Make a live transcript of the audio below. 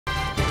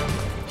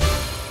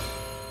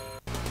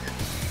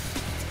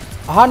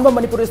Ahanba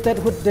Manipuri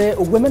Statehood Day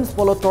Women's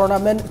Polo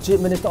Tournament Chief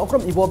Minister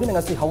Okram Ibobi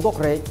ngasi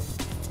haudokre.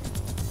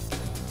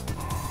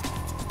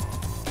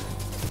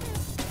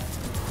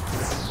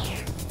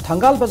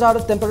 Thangal Bazar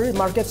Temporary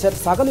Market set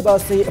sagaliba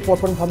si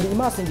porpon phambi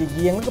ima singi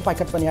gieng ka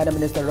paikat paniada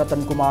Minister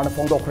Ratan Kumar na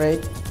phongdokre.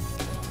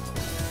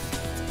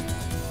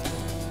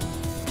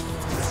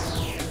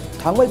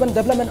 Thangwaiban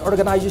Development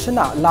Organization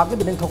na lagni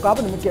bining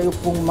thokaba numit ayuk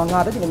pung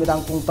manga da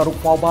nimidang pung taruk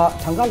pauba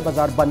Thangal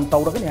Bazar ban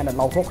tawraga ni hana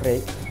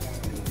lauthokre.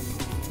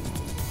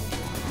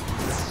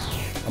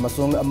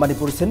 Amasung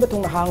Manipur sin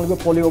batung hang liba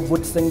polio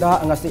booth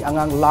singda angasi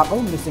angang lakaw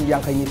mising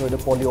yang kay nito de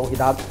polio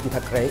hidat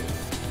itakre.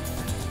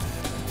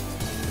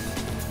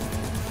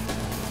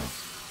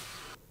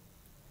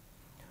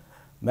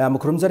 Ma'am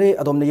Krumzari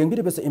adom na yang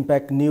bidibas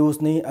impact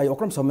news ni ay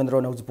Okram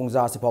Somendro na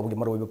hujipungza si pawagi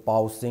maroy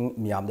paw sing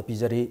miyam da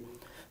pijari.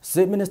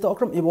 Si Minister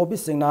Okram Ibobi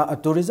sing na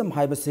tourism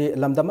haibasi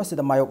lamdama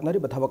sida mayok na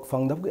riba thabak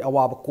fangdab gi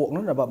awaba kok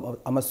na ba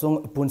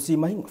amasung punsi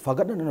mahing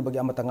fagat na bagi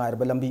amatangay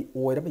ba lambi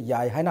oy ba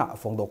yai haina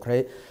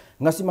fongdokre.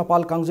 Ngasi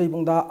mapal kangjay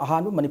bungda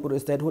ahanba Manipur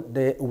Statehood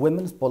Day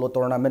Women's Polo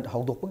Tournament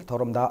haudokpagi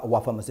thoramda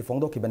wafam asi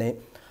fongdokibane.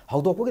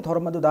 Haudokpagi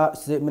thoram aduda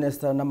si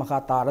Minister na makha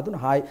taradun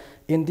hai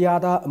India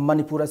da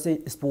Manipur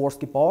ase sports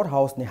ki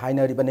powerhouse ni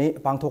haina ribane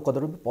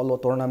pangthokadru polo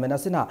tournament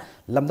asina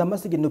lamdam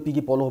asigi nupi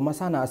gi polo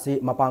masana ase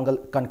mapangal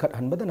kankhat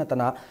hanbada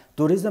natana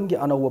tourism gi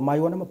anawa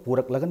mayona ma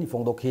purak lagani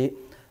fongdokhi.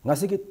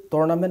 Ngasigi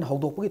tournament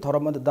haudokpagi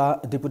thoram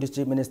aduda Deputy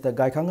Chief Minister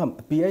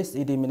Gaikhangam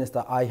PICD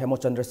Minister I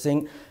Hemochandra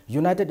Singh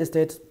United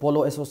States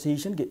Polo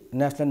Association ki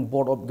National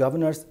Board of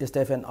Governors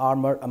Stephen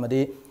Armour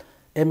amadi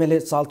MLA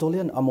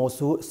Saltolian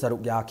Amosu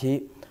Saruk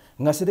Yaki.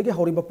 Ngasidagi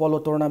horiba polo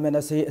tournament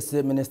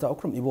ase Minister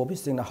Okram Ibobi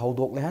Singh na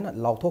haudok lehana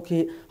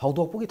lauthoki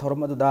haudokpugi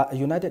thoram aduda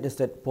United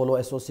States Polo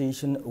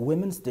Association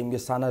Women's Team ge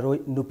sanaroi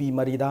nupi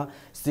marida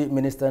si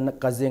Minister na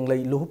kazeng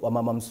lei luhup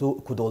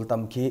amamamsu khudol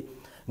tamki.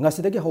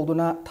 Ngasidagi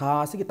hauduna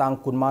tha asigi tang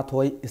kunma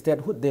thoi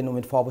Statehood Day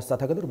numit fabu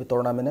sathagadur bi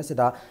tournament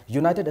asida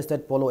United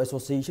States Polo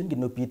Association gi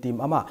nupi team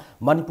ama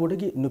Manipur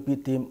gi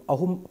nupi team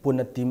ahum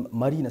punna team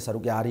mari na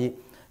saruk yari.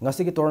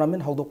 Ngasigi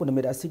tournament haudokpu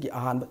numit asigi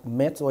ahan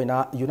match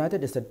oina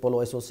United States Polo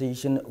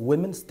Association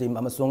Women's Team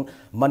amasung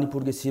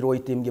Manipur gi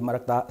siroi team gi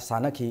marakta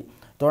sanaki.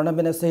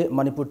 Tournament ase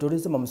Manipur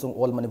Tourism amasung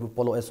All Manipur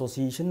Polo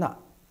Association na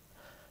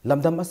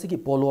lamdam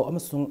asigi polo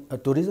amasung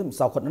tourism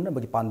saukhatna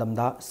bagi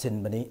pandamda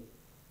sinbani.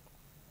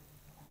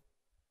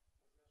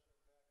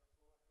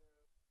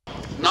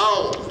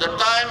 Now the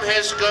time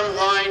has come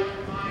when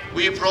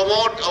we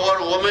promote our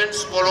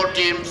women's polo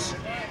teams.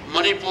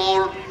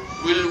 Manipur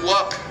will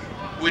work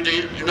with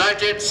the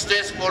United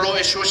States Polo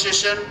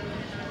Association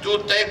to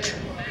take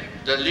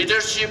the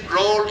leadership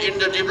role in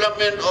the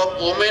development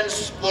of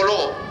women's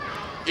polo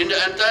in the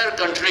entire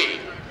country.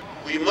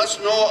 We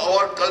must know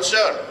our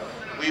culture.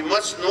 We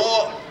must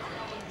know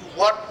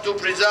what to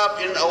preserve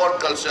in our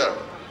culture.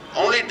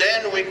 Only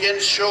then we can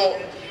show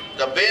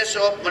the base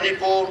of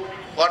Manipur,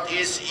 what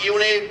is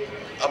unique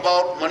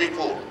about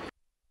Manipur.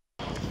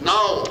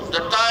 Now the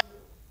time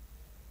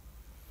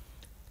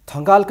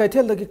Thangal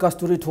Kaitel lagi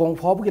Kasturi Thong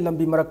Phob gi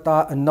lambi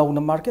marakta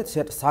nauna market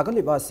set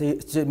sagaliba se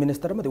Chief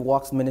Minister amadi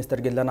Works Minister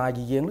gi lanai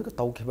gi yeng laga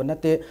tawkhiba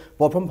nate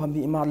porpham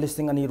phambi ima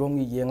listing ani rom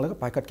gi yeng laga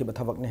paikat ki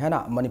bathabak ne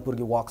hana Manipur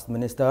gi Works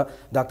Minister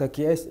Dr.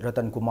 KS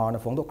Ratan Kumar na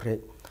phongdokre.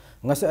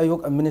 Ngase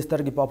ayok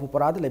Minister gi papu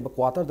parada leba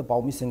quarter da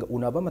pawmi sing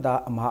unaba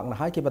mada mahak na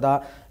hai ke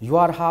bada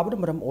yuar habud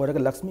maram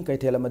oraga Lakshmi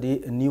Kaitel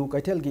amadi New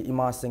Kaitel gi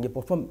ima sing gi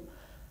porpham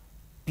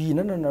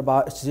pinan na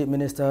ba Chief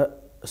Minister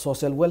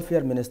Social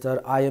Welfare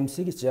Minister IMC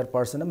ki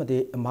chairperson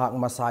amadi mahak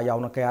masa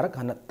yauna kayarak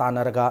han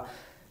tanaraga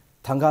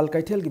Thangal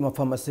Kaitel gi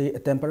mafam ase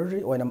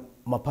temporary oina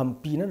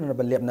mafam pina na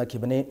ba lepna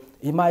khibane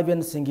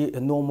imaiben singi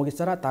nomu gi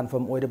chara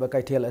tanfam oireba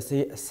Kaitel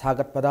ase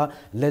sagat pada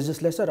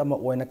legislature ama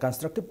oina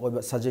constructive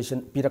oiba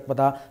suggestion pirak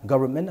pada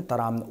government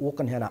taram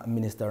okan hena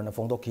minister na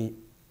phongdoki.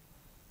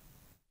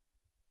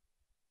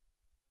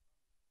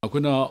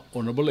 Akuna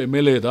honorable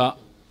MLA da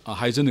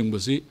haijaning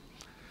basi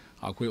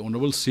akoi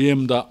honorable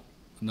CM da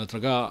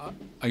natraga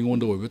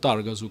aingonda oiba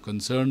targa su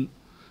concern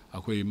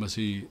akoi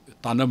masi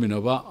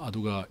tanaminaba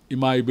aduga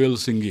imaibel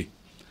singi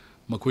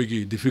makoi gi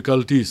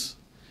difficulties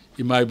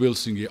imaibel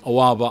singi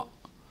awaba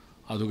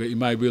aduga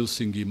imaibel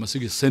singi masi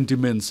gi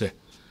sentiments se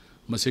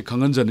masi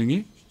khangan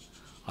janingi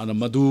ana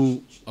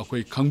madu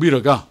akoi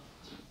khangbiraga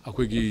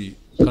akoi gi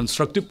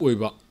constructive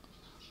oiba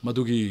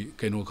madu gi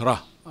kaino khara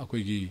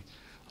akoi gi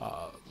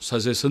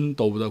suggestion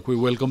tawda akoi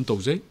welcome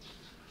tawjai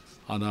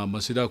ana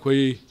masida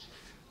akoi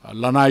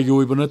lanai gi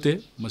oiba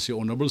nate masi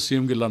honorable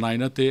CM gi lanai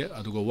nate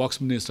aduga Works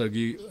Minister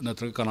gi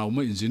natra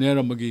kanauma engineer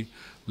amagi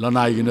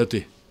lanai gi nate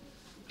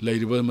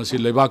leiriba masi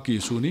lebak ki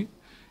suni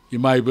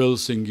imaibel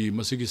singi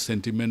masi gi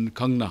sentiment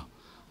khangna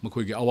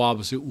makoi gi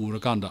awab se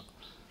urakanda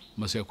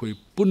masi akoi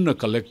punna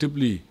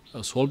collectively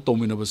solve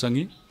tomina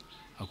basangi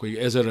akoi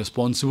as a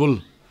responsible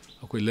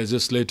akoi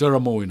legislator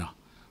amoina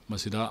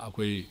masida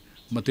akoi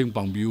mating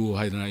pangbiu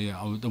haidana ya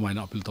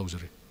automaina appeal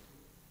tawjari.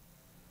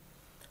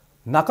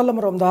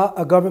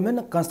 Nakalamromda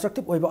government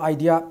constructive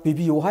idea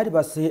PBO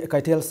Haribasi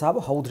Kaitel Sab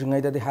Houdring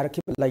the Haraki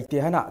like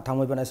Tiana,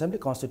 Tamaban Assembly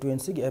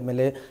constituency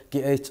MLA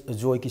KH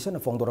Joy Kishan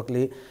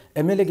Fondorkli,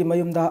 MLA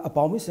Gimayumda, a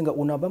Palmi singer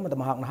Unabam, the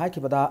Mahak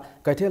Haikibada,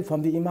 Kaitel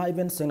from the Ima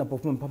event sing a pum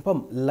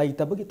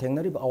Laitabuki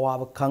Tengarib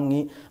Awa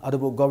Kangi,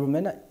 Adabu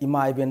government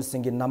Ima event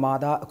singing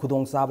Namada,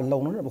 Kudong Sab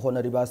Lonan,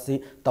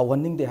 Honaribasi,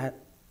 Tawaning the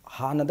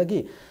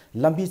Hanadagi,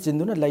 Lambi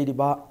Sinduna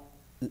Ladyba.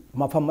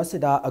 Mafam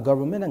masida a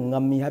government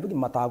ngami habigi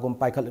matagum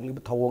paikal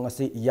thawong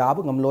asi yab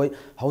ngamloi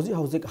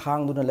hauzik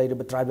hangduna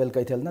leirib tribal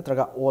kaitel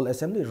natraga all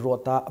assembly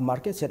rota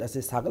market set asi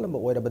sagalamba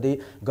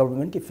oirabadi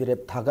government ki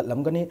firep thagat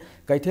lamgani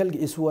kaitel gi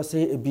issue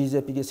asi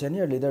BJP gi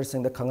senior leaders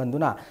sing da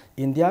khanganduna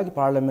India gi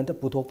parliament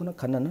puthokuna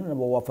khanana na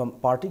wafam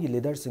party gi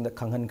leaders sing da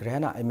khanghan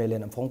grehana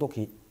MLA na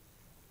phongtokhi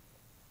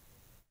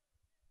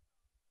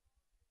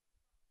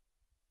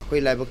koi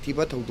laibak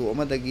thiba thawdu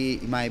amadagi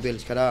imaibel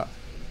khara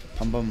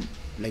phambam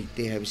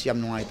laite habisi yam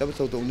nungai tab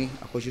thawdoni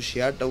akoi su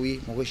share tawi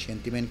mogoi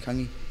sentiment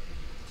khangi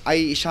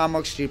ai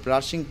isamak Sri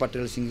Prat Singh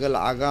Patel single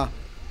aga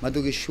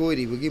madugi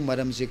shoiri bugi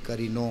maram se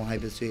karino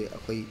habise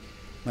akoi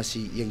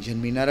masi yengjan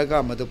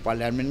minaraga madu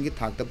parliament gi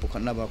thakta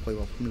pukhanna ba koi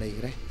wafum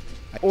leigre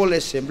all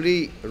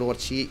assembly road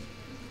si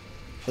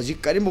hoji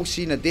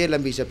karimoksi na de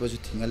lambi cha pasu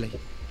thingal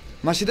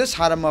masida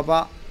sarama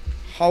ba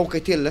how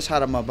kaitel la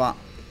sarama ba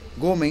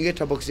go menge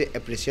thabak se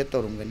appreciate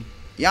torumgani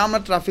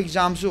yamna traffic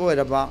jam su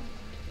oiraba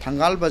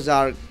Thangal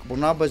Bazar,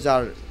 Buna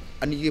Bazar,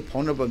 and you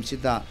found a bum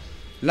sita.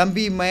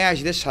 Lambi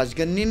Mayash, the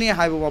Sajganini,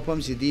 Hive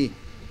Wapam City.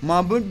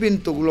 Mabut bin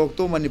to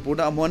Glokto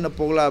Manipura, among the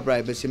Polar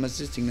Bribe,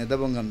 assisting the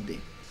Dabangamdi.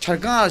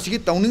 Charka, she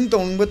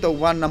towning but the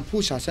one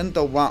Nampusha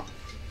Santa Wa.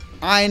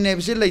 I never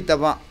see later.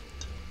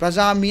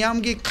 Praza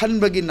Miamgi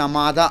Kanbagi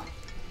Namada,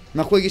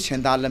 Makogi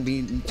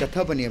Sendalambi,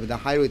 Chatabani of the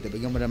highway, the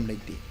Bigamadam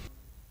Lady.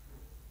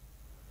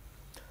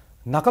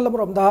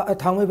 Nakalamromda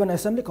Tangweban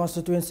Assembly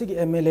constituency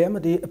MLA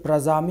Madi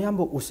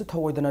Prazamiambu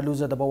Usitawidana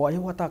Luza the Bawahi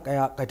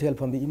Watakaya Kaitel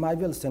from the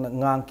Imaibil Sen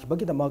Ngang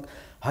Kibagidamak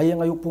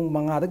Hayangayupung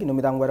Mangada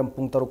Numidang Waram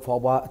Puntaruk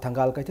Fawa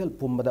Tangal Kaitel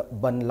Pumba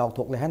Ban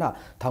Lautok Lehana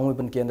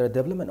Tangweban Kendra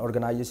Development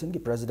Organization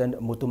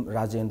President Mutum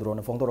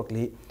Rajendrona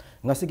Fondorokli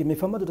Ngasigi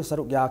Mifamadu the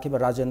Saruk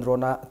Yakiba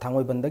Rajendrona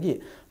Tangwebandagi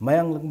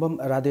Mayang Lumbum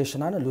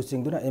Radeshana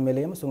Lusingduna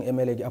MLA Sung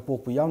MLA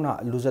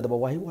Apopuyana Luza the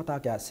Bawahi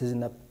Wataka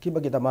Season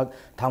Kibagidamak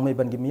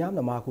Tangweban Gimiam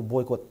the Maku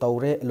boycott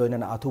Taure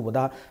Loina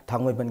Atubada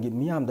Tangweban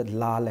Gimiam the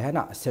La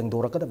Lehana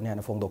Sengdora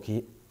Kadavana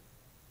Fondoki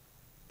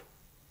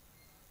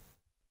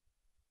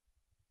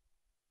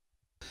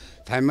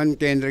Thaiman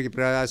Kendra ki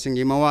Prada Singh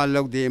Mawa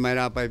Logde,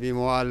 Mara Pipi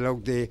Mawa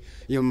Logde,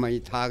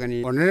 Yumai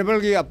Thagani,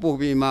 Honorable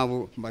Apubi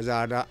Mabu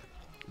Bazada,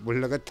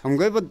 Bulaga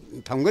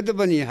Tangata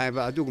Bani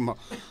Haba Adugma,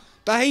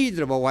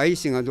 Tahidra Bawai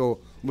Singado,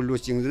 Bulu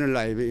Singduna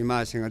Live,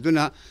 Ima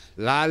Singaduna,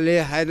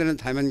 Lale Hydan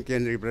Thaiman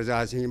Kendra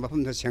Prada Singh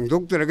Mahum the Sang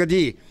Doctor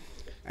Gadi.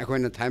 I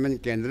went a Thaiman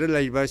Kendra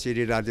Liva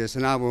City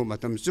Radesanabu,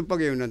 Matam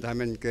Supagay and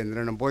Thaiman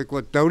Kendra and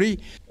boycott Tauri,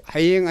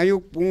 Haying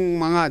Ayupung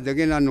Manga, the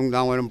Gena Nung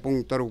down and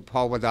Pung Taru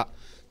Pawada.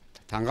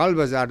 Tangal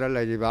Bazar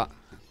Ladiba,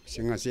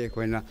 Singase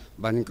Quena,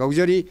 Ban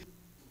Kaujari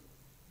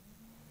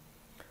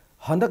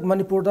Handak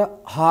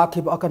Manipurda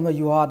Hakib Akama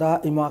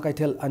Yuada, Ima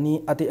Kaitel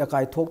Ani, Ati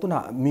Akai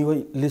Tokuna,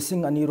 Miwi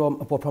Lissing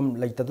Anirom Apopam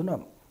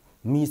Laitaduna,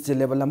 Miss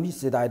Levelami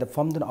said I the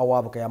Fomdun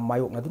Awabaka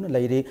Mayok Naduna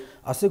lady,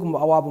 Asegum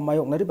Awab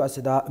Mayok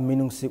Naribasida,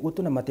 Minungsi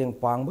Utuna Mateng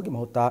Pang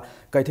Bugimota,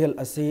 Kaitel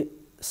Ase.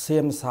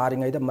 Same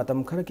Saring Ida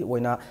Matam Karaki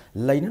Wina,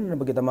 Lainan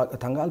Bagidama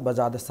Tangal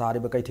Bazar the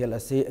Sari Bakaitel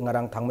Ase,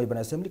 Narang Tangmaban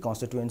Assembly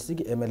constituency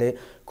MLA,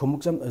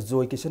 Kumuksam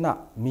Zoe Kishana,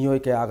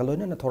 Mioike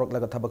Agalona, and Torok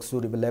like a tabak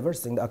suri belever,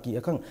 sing the Aki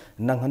Akang,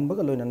 Nangan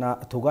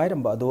Bagalona,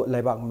 Tugairam Bado,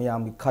 Lebak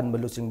Miam, Kan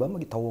Belusing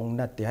Bamagi Tawong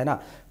Nat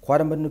Tiana,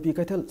 Quaramban Nupi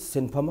Kaitel,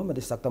 Sin Pama,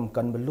 the Saktam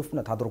Kan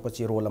Belufna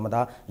Tadropachi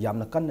Rolamada,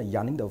 Yamnakan,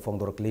 Yaning the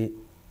Fondorkli.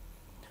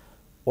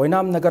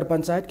 Oinam Nagar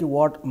Panchayat ki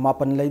ward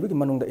Mapan Laibi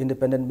Manung the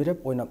Independent Mirep,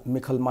 Oina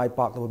Mikhal Mai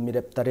Park of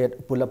Mirep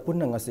Taret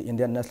Pulapun as the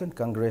Indian National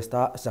Congress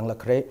ta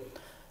Sanglakre,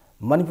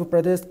 Manipur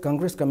Pradesh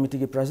Congress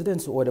Committee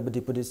President Order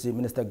Deputy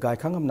Minister Gai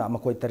Kangam na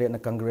Makoi Taret na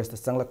Congress the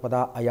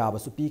Sanglakpada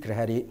Ayaba Supi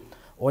Krehari,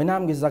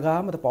 Oinam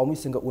Gizaga the Paumi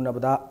Singa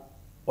Unabada,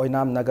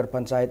 Oinam Nagar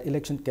Panchayat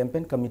Election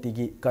Campaign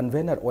Committee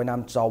Convener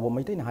Oinam Chawo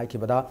Maitin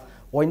Haikibada,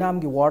 Oinam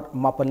gi ward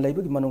Mapan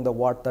Laibi Manung the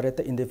ward Taret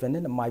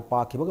Independent Mai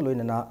Park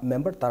Kibagaloina,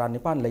 member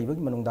Taranipan Laibi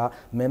Manunda,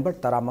 member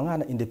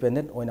Taramanga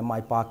Independent Oina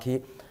Mai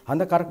Parki,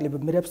 Handa Karak Lib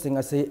Mirep Sing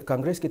Ase,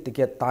 Congress ki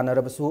ticket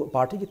Tanarabasu,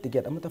 Party ki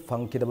ticket Amata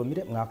Funky the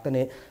Mirep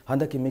Naktane,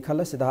 Handa ki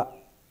Mikala Sida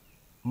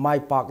Mai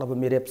Park of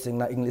Mirep Sing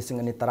na English Sing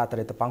and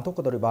Taratare Pangto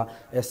Kodoriba,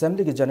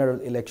 Assembly ki General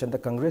Election the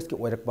Congress ki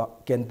Oirakba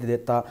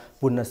candidate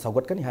Puna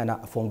Sagotkani Hana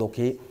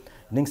Fondoki.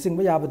 Ningsing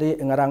Bayabade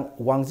Ngarang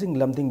Wangzing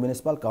Lamding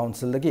Municipal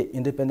Council lagi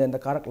Independent the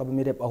Karak Lab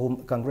Mirep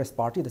Ahum Congress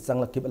Party the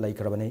Sangla Kib Lai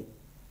Karabane.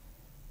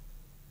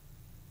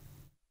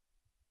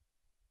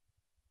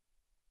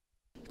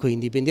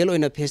 Independent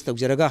in a paste of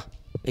Jaraga,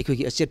 a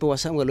quick asset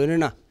was some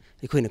Galona,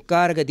 a queen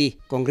Karagadi,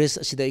 Congress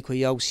Sida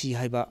Koyau Si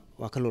Haiba,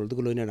 Wakalo the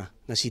Golona,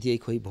 Nasiti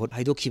Koi Bot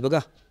Haido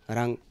Kibaga,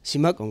 Arang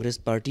Sima Congress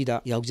Party da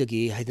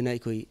Yaujagi Haidana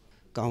Koi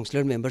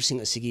Councillor members sing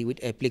a sigi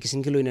with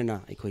application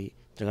Galona, a koi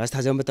ꯗ꯭ꯔꯒꯥꯁ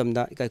ꯊꯥꯖꯕ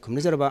ꯃꯇꯝꯗ ꯏꯀꯥꯏ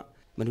ꯈꯨꯝꯅꯖꯔꯕ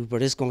Manipur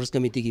Pradesh Congress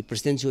ꯀꯃꯤꯇꯤꯒꯤ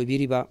ꯄ꯭ꯔꯁꯤꯗꯦꯟꯁꯨ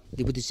ꯑꯣꯏꯕꯤꯔꯤꯕ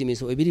deputy chief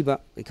minister ꯑꯣꯏꯕꯤꯔꯤꯕ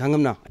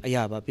ꯏꯈꯥꯡꯉꯝꯅ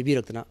ꯑꯌꯥꯕ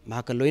ꯄꯤꯕꯤꯔꯛꯇꯅ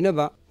ꯃꯍꯥꯛꯀ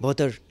ꯂꯣꯏꯅꯕ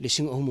voter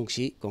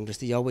 3,000ꯃꯨꯛꯁꯤ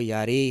ꯀꯣꯡꯒ꯭ꯔꯦꯁꯇ ꯌꯥꯎꯕ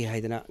ꯌꯥꯔꯦ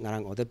ꯍꯥꯏꯗꯅ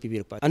ꯉꯔꯥꯡ ꯑꯣꯔꯗꯔ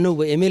ꯄꯤꯕꯤꯔꯛꯄ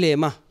ꯑꯅꯧꯕ MLA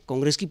ꯑꯃ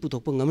ꯀꯣꯡꯒ꯭ꯔꯦꯁꯀꯤ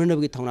ꯄꯨꯊꯣꯛꯄ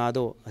ꯉꯝꯅꯅꯕꯒꯤ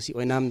ꯊꯧꯅꯥꯗꯣ ꯑꯁꯤ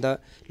ꯑꯣꯏꯅꯥꯝꯗ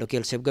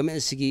ꯂꯣꯀꯦꯜ ꯁꯦꯜꯐ ꯒꯚꯔꯟꯃꯦꯟꯠ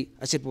ꯑꯁꯤꯒꯤ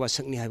ꯑꯆꯦꯠꯄ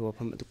ꯋꯥꯁꯛꯅꯤ ꯍꯥꯏꯕ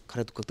ꯋꯥꯐꯝ ꯑꯗꯨ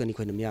ꯈꯔꯗꯨ ꯈꯛꯇꯅꯤ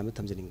ꯑꯩꯈꯣꯏꯅ ꯃꯤꯌꯥꯝꯗ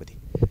ꯊꯝꯖꯅꯤꯡꯕꯗꯤ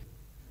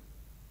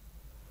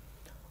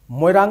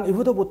Moirang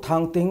ibudabu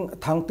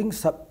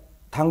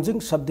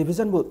Thangjing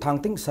subdivision bu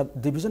Thangting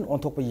subdivision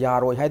onthokpa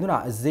yaroi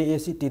haiduna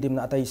JAC Tidim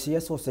na atai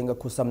CSO singa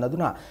khusam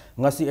naduna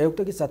ngasi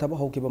ayukta ki sathaba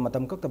hokiba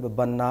matam kaktaba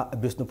banna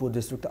Bisnupur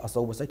district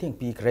asoba saitheng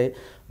pikre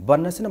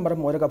banna sina maram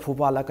moiraga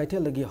phupala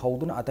kaithel lagi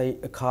hauduna atai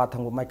kha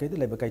thangbu mai kaithel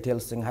leba kaithel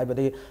sing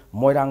haibadi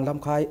Moirang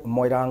lamkhai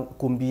Moirang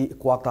kumbi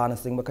kwaktana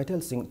singba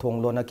kaithel sing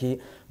thonglona ki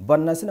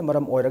banna sina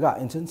maram oiraga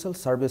essential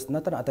service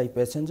natana atai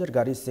passenger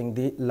gari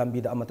singdi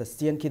lambida amata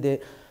sien kide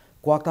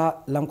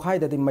Kwakta lamkhai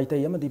da di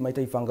maitai amadi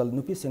maitai fangal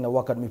nupi singna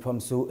wakat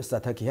mifam su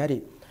sathaki hari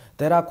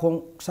tera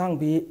khong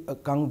sangbi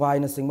kangbai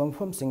na singbam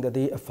fam singda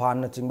di fan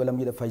na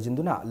chingbalambi da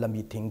faijinduna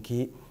lambi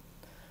thingki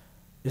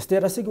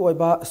State asigi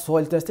oiba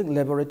soil testing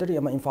laboratory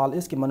ama Imphal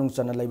East ki manung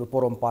chana laiba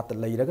porom pat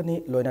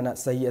lairagani loinana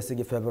sahi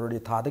asigi February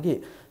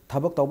thadagi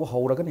thabak tawba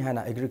hawragani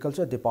hana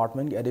Agriculture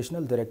Department ki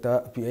Additional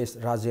Director PS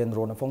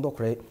Rajendra na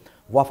phongdokre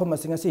wafam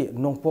asing asi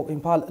nongpok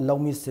Imphal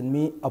lawmi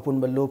sinmi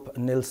apunba loop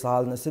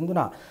nilsal na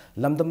singduna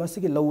lamdam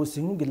asigi lawu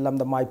singu gi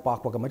lamda mai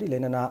pakwa kamari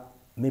lenana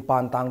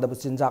Mipan tang da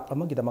sinjak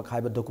amagi da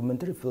makhaiba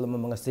documentary film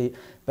amangasi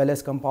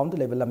Palace Compound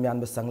level lamyan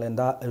ba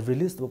sanglenda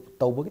release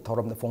tawba ki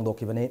thoram da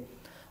phongdokibane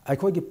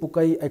Aikogi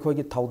Pukai,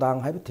 Aikogi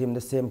Taudang, have a team the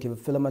same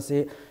film as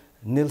a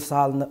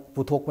Nilsal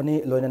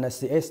Putokpani, Loinana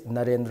CS,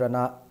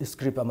 Narendrana,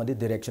 script amadi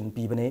direction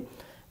Pibane,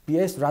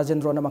 PS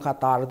Rajendra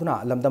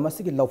Makatarduna,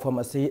 Lamdamasiki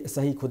Lofamasi,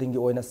 Sahi Kudingi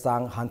Oina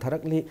Sang,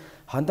 Hantarakli,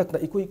 Hantak the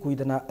Ikui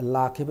Kuidana,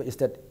 Lakiba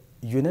State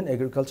Union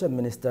Agriculture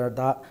Minister,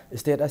 da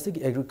State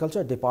Asik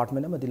Agriculture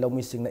Department, Amadi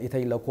Lomi Sing,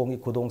 Itai Lokongi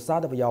Kudong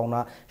Sada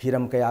Yauna,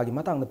 Hiram Kayagi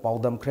Matang, the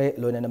Paudam Kre,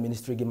 Loinana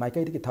Ministry,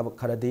 Makai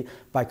Tabakadi,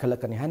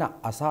 Paikalakanihana,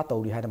 Asata,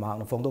 we had a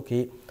man of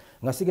Fondoki.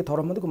 Ngasigi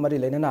thoramadu kumari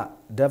lenana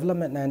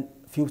development and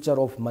future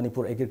of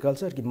Manipur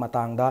agriculture ki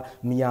matangda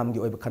miyam gi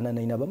oiba khana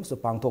nainabam su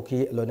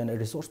pangthoki loinana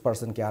resource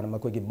person kya na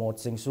koi gi mot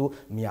singsu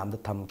miyam da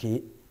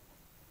thamki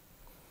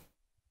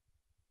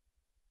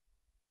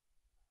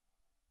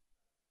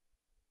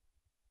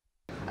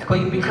koi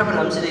bikhram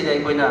lam se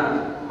dei koina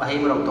mahai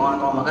marok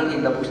tong tong magal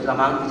gi da bus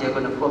lamang je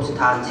koina crop si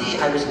than ji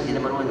hai bisi dina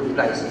maru ni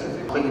fly si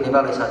koi gi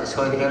deba sa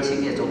soil health si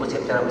je jo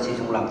chapter ma si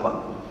jung lakwa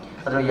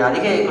adro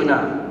yani ge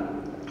koina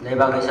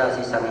Lebak Lesa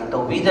si sang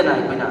tau bida na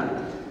ikoina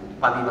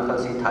pabi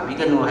makal si thabi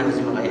kan no hai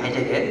si mangai hai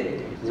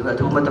jage juga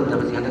tu matam da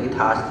si handa ki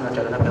thas na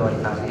chagana pe wai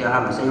thas ki ha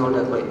ma se yol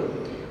da koi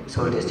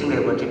soil testing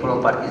laboratory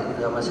pro park is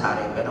da ma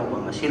sare pe no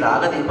ma si la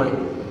ga di koi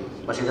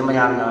ma si da ma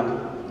yam na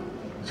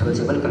soil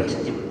sample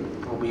collection ji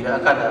pu bira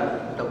ka da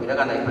tau bira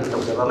ka na ikoi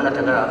tau da ba ma na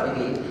ta da fa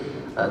ki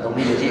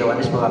domi ji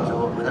awareness program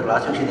so with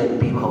class si da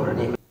pi ba hor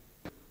ni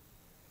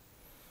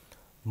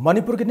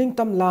Manipur ki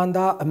ningtam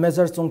landa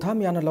measure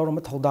chongtham yana lawram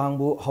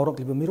thodangbu hawrak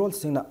liba mirol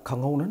singna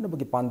khanghaunan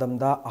nabagi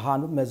pandamda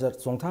ahanu measure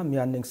chongtham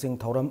yan ningsing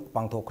thoram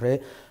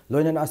pangthokre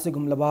loinan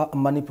asigum laba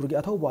Manipur ki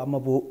athauba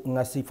amabu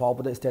ngasi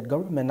fawbada state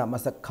government na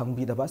masak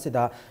khangbi daba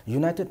sida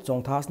United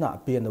Chongthas na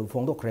PNW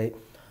phongdokre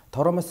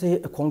Thoramase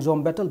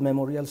Khongjom Battle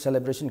Memorial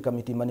Celebration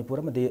Committee Manipur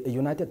amadi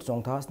United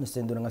Chongthas na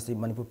senduna ngasi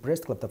Manipur Press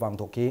Club ta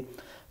pangthoki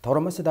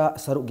Thoramasida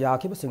saruk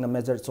yakiba singna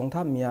measure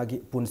chongtha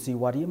miyagi punsi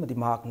wari amadi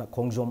mahak na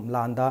Khongjom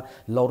landa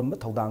lawramba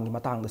thodang gi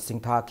matang da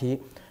singthaki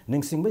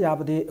ningsingba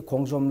yabadi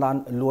Khongjom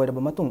lan loiraba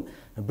matung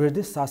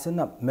British Sasana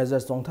na measure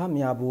chongtha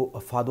miyabu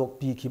fadok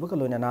pi khiba ka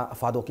loinana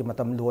fadok ki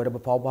matam loiraba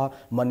pawba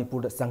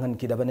Manipur da sanghan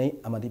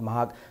kidabane amadi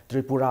mahak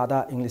Tripura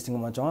da English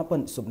singma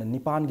chongapan subna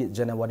nipan gi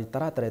January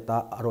 13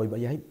 ta aroiba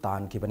yahi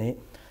tan kibane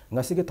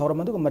ngasigi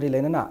thoramadu mari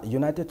lenana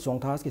United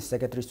Chongthas ki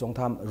Secretary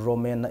Chongtham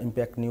Roman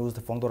Impact News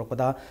the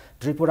phongdorpada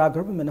Tripura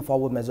government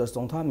forward measures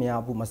Chongtham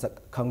miyabu masak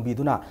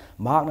khangbiduna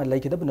mahakna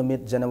laikidab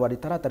numit January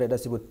 13 da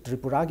sibu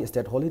Tripura ki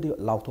state holiday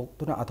lauthok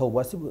tuna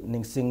athoba sibu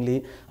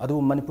ningsingli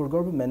adu Manipur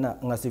government na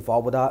ngasi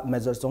forward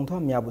measures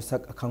Chongtham miyabu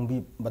sak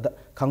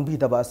khangbi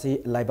daba se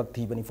laibak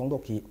thibani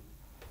phongdokhi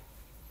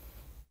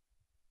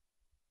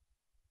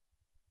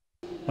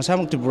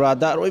masamuk Tripura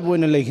da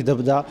roiboina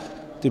laikidabda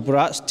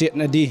Tripura state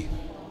nadi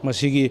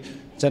Masigi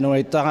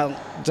January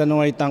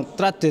tang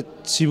 30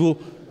 sibu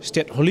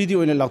state holiday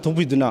oina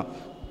lathokbiduna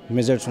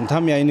measure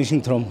chongtham ya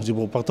inising throm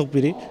jibu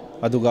paktokpiri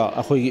aduga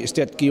akhoi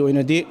state ki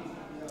oina di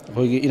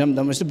akhoi gi inam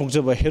dam se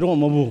bokjaba hero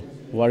mabu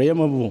wari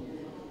mabu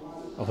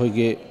akhoi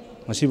gi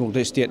masi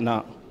bokte state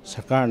na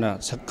sarkar na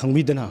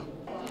sakhangbidana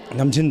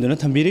namjinduna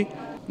thambiri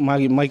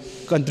magi my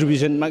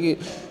contribution magi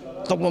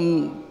topam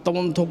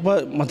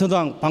thokpa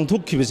mathadang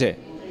pangthok khibese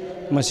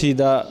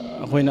masida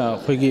akhoina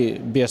akhoi gi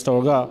base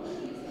torga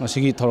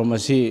Masigi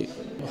Thoramasi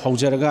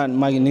Haujaragan,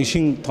 Magi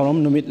Nishing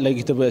Thoram Numit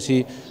Lake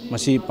Tabasi,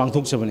 Masi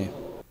Pangtuk Sabane.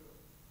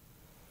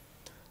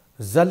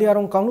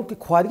 Zaliarong Kanglup ki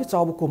khwadi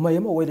chawu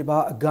kumai ma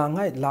oiriba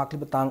gangai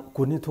lakliba tang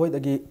kunithoi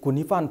dagi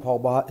kunifan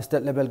phawba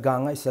state level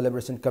gangai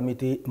celebration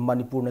committee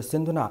Manipur na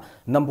sinduna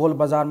Nambol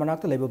bazar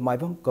manakta leba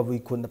maibam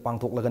kawi khun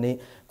pangthok lagani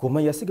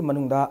kumai asigi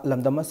manungda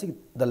lamdam asigi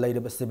da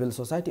laiba civil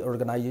society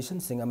organization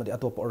sing amadi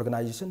atop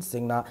organization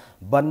singna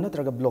ban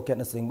natraga blockade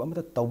na singba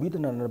amada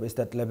tawbidana na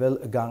state level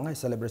gangai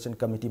celebration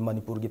committee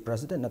Manipur gi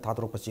president na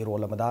thatrok pachi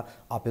role amada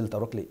appeal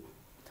tarokli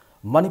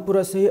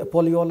Manipur se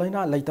polio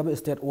laina laitaba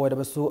state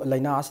oirabasu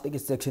laina asitagi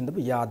section da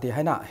yade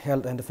haina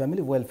health and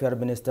family welfare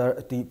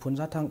minister ti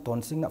Punjathang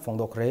Tonsing na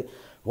phongdokre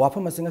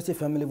wafam asinga si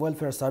family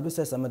welfare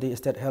services amadi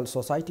state health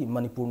society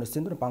Manipur na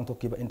sinduna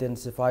pangthokiba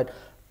intensified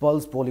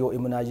pulse polio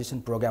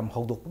immunization program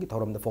hawdokpagi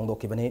thoram da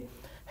phongdokibani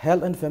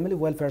health and family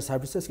welfare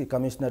services ki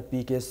commissioner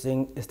PK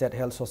Singh state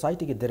health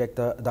society ki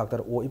director Dr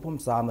O Ipom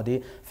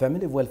Samadi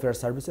family welfare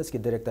services ki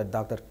director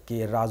Dr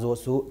K Razo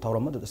su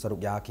thoram da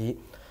saruk yaki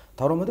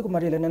Thauromadu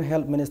Marilenan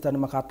Health Minister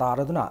Makha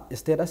Taraduna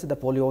state as the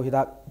polio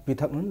hidak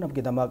pithak nun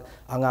gidamak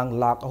angang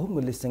lak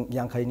ahum lising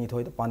yang khaini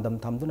thoi pandam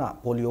thamduna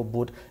polio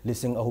boot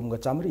lising ahum ga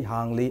chamri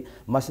hangli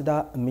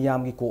masida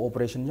miyam gi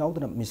cooperation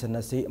yauduna mission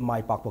asi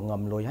mai pak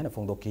ngam loi hana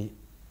phongdoki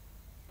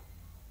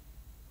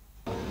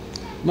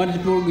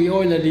Manipur gi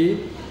oiladi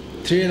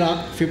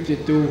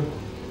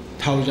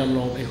 352,000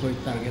 log ekhoi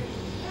target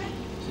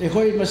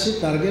ekhoi masi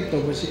target to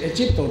basi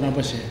achieve to na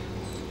basi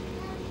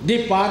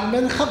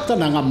department khapta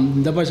na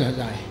ngam da basa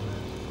jai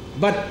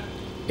but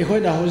ekhoi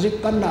da hojik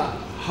kanna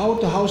how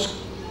to house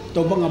to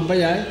bangam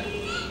bayai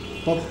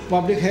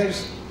public health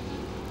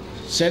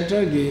center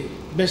gi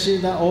besi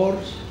da or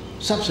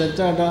sub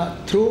center da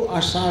through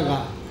asaga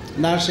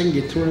nursing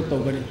gi through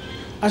to bani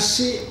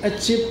asi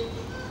achieve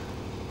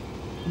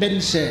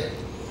bense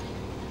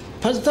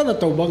fasta na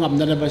to bangam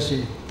na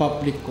basi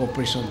public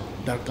cooperation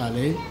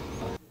darkale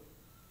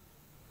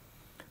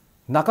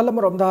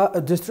Nakalamaromda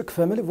District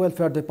Family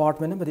Welfare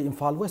Department amadi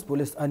Imphal West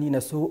Police ani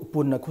nasu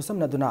punna khusam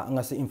naduna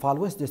ngasi Imphal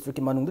West District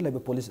ki manungda leba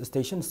police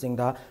station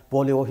singda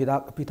polio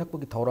hidak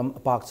pithakpagi thoram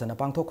pak chana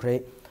pangthokre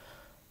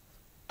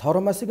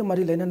thoram asigi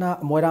mari lenana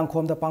moirang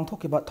khomda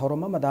pangthokiba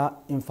thoram amada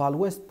Imphal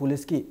West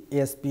Police ki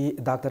ASP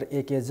Dr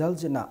AK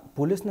Jaljina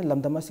police na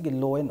lamdam asigi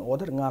law and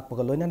order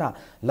ngakpaga loinana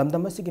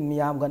lamdam asigi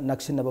miyam ga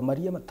naksinaba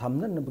mari ama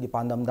thamna nabagi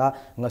pandamda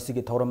ngasi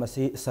gi thoram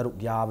asi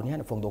saruk yabani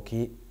hana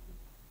phongdokhi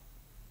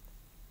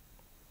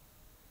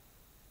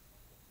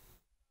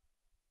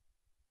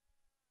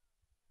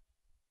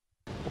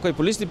Okay,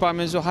 police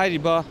department so high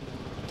riba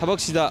thabak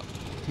sida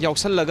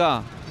yauksan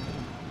laga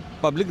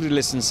public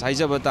relations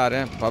haija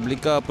batare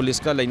public ka police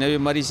ka laina be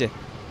mari se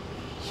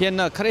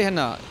hena khare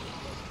hena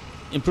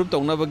improve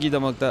tawna bagi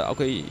damakta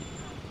okay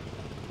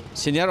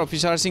senior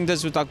officer sing da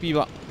su takpi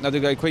ba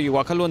aduga khoi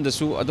wakalon da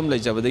su adum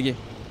laijabadagi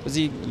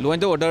ji law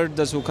and order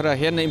da su khara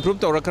hena improve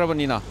tawra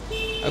kharabani na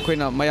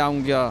akoina mayam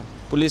ga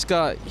police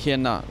ka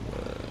hena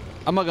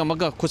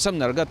amaga khusam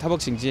narga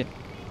thabak singji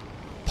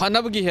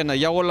phanabagi hena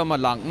yawolama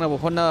langna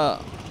hona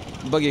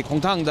bagi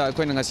khongthang da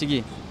akoina ngasigi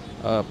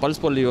pulse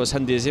polio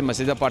sunday se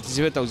masida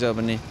participate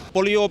tawjabani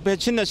polio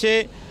vaccine ase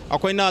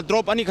akoina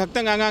drop ani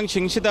khaktang angang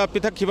singsida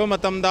pithak khiba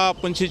matamda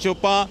punchi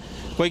chopa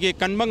koigi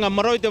kanba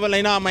ngamaroi de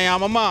laina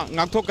mayam ama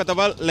ngakthok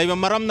kataba leiba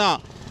maramna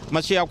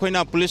masi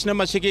akoina police na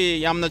masigi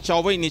yamna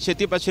chawbai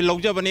initiative ase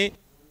lawjabani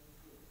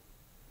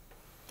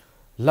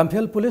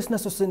Lamphel police na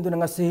susinduna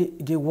ngasi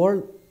gi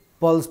world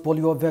pulse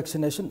polio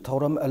vaccination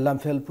thoram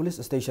Lamphel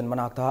police station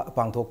manakta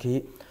pangthoki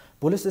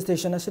police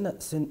station asina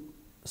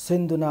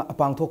sinduna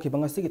pangthoki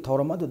bangasi gi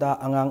thoram aduda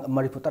angang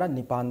mariputara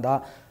nipanda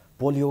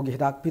polio gi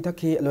hidak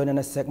pithakhi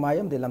loinana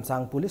sekmayam de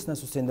lamsang police na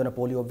susinduna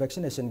polio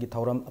vaccination gi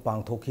thoram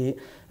pangthoki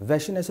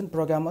vaccination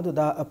program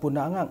aduda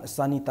apuna angang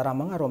sani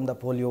taramanga romda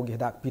polio gi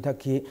hidak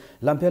pithakhi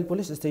Lamphel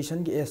police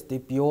station gi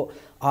STPO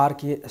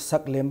RK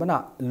saklembana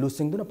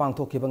lusingduna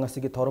pangthoki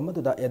bangasi gi thoram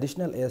aduda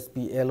additional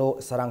SPLO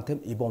sarangthem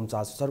ibom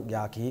cha saruk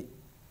yaki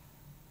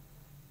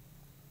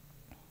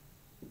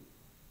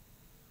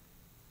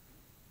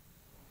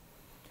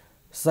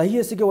Sahi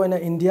asigi waina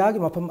India gi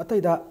mafam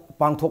ataida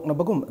pangthokna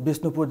bagum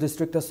Bishnupur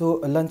district asu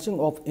launching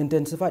of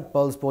intensified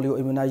pulse polio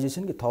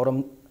immunization gi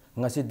thoram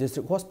ngasi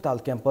district hospital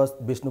campus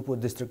Bishnupur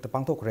district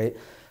pangthokre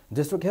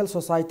district health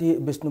society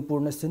Bishnupur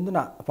na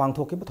sinduna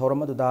pangthoki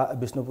thoram aduda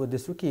Bishnupur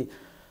district ki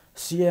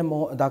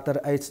CMO Dr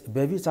H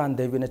Baby Chan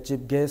Devi na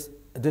chief guest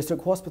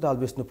district hospital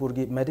Bishnupur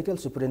gi medical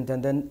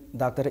superintendent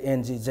Dr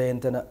NG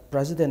Jayantana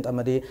president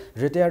amadi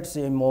retired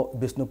CMO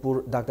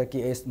Bishnupur Dr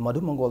KS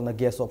Madhumangol na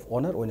guest of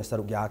honor oina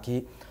saruk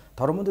yaki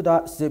Thoromaduda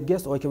chief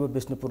guest oikiba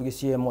Bishnupur gi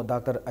CMO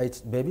Dr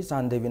H Baby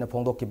Chan Devi na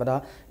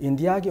phongdokibada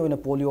India gi oina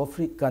polio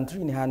free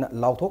country ni han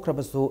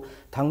lauthokrabasu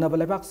thangnaba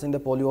lebak singda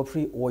polio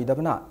free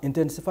oidabana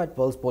intensified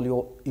pulse polio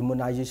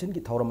immunization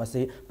gi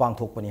thoramasi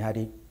pangthokpani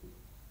hari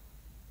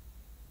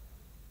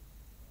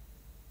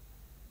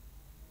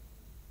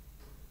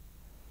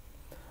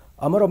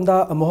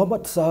Amaramda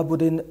Mohammed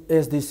Sahabuddin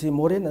SDC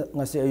More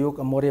ngasi ayuk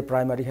More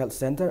Primary Health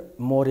Center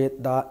More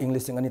da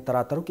English ani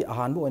tarataru ki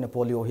ahanbu oina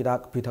polio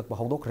hidak pithak ba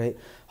hawdokre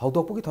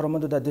hawdokpu ki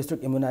thoramadu da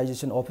District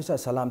Immunization Officer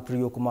Salam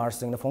Priyo Kumar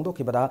Singh na phongdok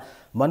ki bada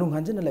manung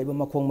hanjin leiba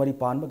makhong mari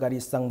pan ba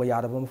gari sangba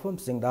yaraba mafam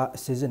sing da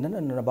season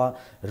na ba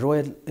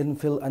Royal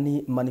Enfield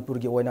ani Manipur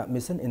gi oina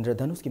Mission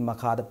Indradhanus ki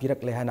makha da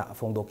pirak lehana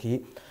phongdok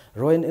ki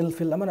Royal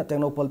Enfield amana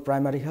Technopol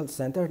Primary Health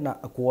Center na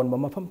kwon ba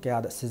mafam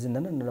kya da season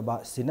na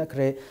ba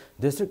sinakre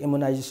District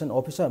Immunization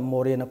Officer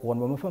More na kwon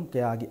ba mafam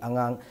kya gi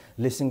angang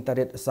lising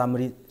taret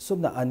samri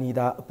subna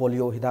anida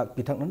polio hidak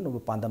pithak nan ba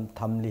pandam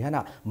thamli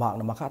hana mak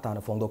na makha ta na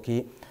phongdok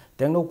ki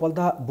Technopol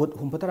da but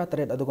humpatara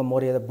taret aduga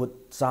More da but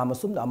sama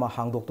subna ama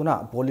hangdok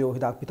tuna polio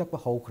hidak pithak ba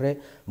hawkre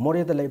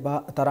More da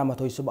leiba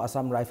taramathoi sub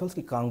Assam Rifles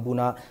ki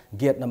kangbuna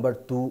gate number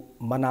 2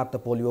 manak ta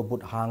polio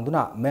but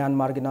hangduna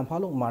Myanmar gi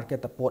namphalong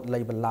market ta pot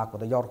leiba lak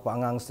da yor pa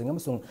angang sing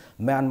amasung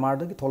Myanmar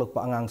da gi tholok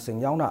pa angang sing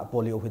yauna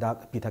polio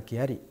hidak pithak ki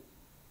hari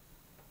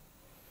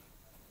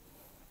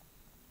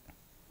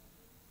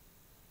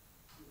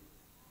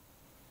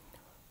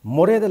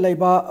More the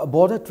Laiba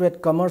Border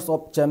Trade Commerce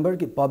of Chamber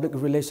ki Public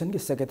Relation ki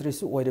Secretary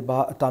su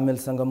oiriba Tamil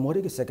Sangam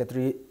More ki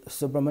Secretary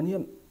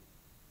Subramaniam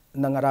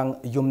nangarang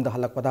yum da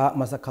halakpada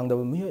masa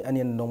khangdaba mi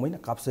anian nongmai na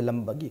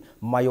kapselam bagi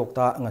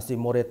mayokta ngasi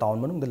More town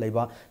manung da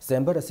Laiba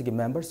Chamber asigi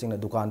member sing na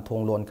dukan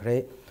thonglon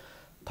khre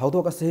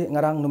thaudok ase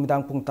ngarang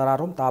numidang pung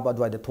tararom taba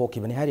adwai da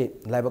thokibani hari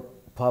Laiba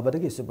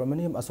Fabadagi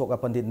Subramaniam Asoka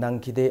Pandit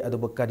Nangkide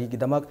Aduba Kari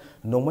Gidamak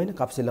Nomain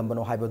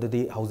Kapsilambano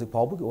Hybodudi Housing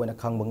Pabu when a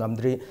Kang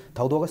Bangamdri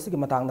Taudogasi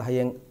Matang the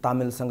Hayang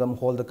Tamil Sangam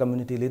Hall the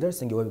community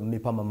leaders and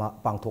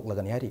Mipama Pangtok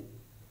Laganari.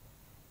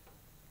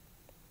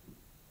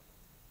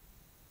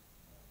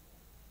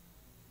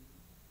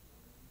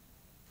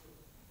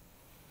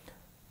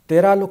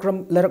 Tera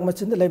Lukram Lerak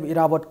Machin the Lab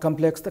Irabot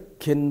Complex the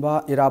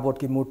Kinba Irabot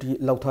Kimuti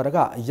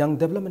Lautaraga Young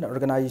Development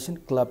Organization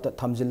Club the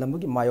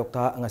Tamzilambugi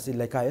Mayokta Ngasi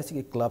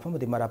Lekayasi Club from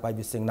the Marapai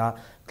Bisingna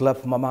Club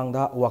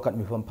Mamangda Wakat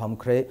Mifam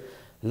Pamkre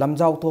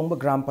Lamjau Tongba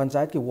Gram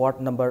Panchayat ki Ward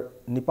number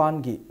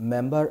Nipangi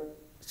member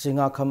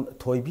Singakam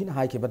Thoibin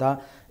Haikibada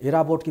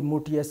Irabot ki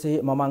Murti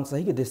ase Mamang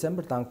Sahi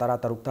December Tang Tara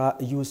Tarukta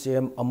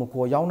UCM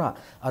Amuko Yauna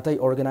Atai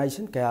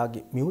Organization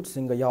Kayagi Mute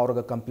Singa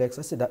Yauraga Complex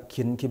Asida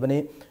Kin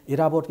Kibane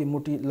Irabot ki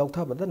Murti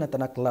Lautha Bada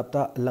Natana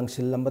Clubta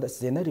Langsil Lambada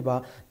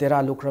Senariba Tera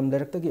Lukram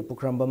Directagi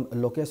Pukrambam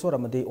Lokesor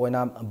Amadi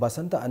Oinam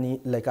Basanta Ani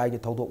Lekai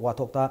Taudo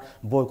Watokta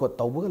Boycott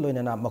Taubuga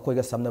Loinana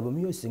Makoiga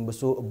Samnabumi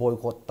Singbasu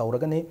Boycott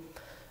Tauragane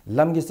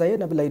Lamgi say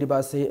na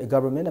bilay se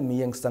government na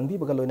miyang sangbi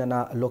bagaloy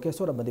na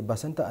lokesor amadi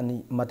basanta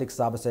ani matik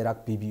saba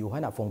serak PBU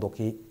hana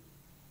fongdoki.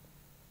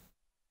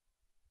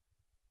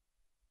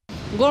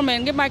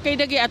 Government ke makai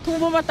dagi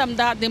athuba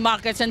matamda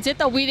demarcation se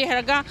tawiri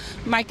heraga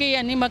makai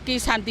ani maki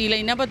santi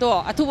leina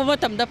bado athuba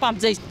matamda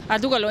pamjai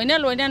aduga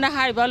loina na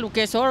haiba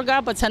lokesor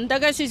ga basanta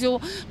ga sisu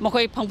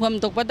makoi phangpham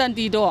tokpa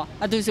danti do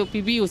adusu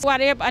PBU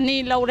warep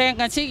ani laureng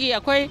asigi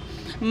akoi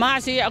ma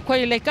si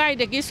akoi lekai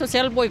dagi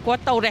social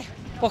boycott tawre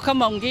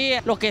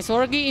Pokamongi,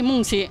 Lokesorgi,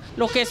 Imungsi,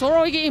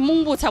 Lokesorogi,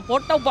 Imungu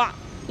support Tauba,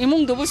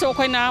 Imung the Bush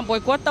Okina,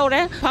 boycott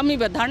Taure, Pami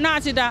Badana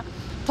Sida,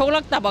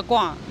 Tolak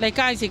Tabaqua,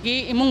 Lekai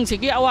Siki,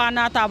 Imungsiki,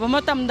 Awana,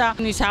 Tabamatamda,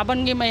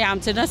 Nisabangi Mayam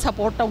Sida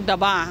support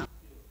Tauba.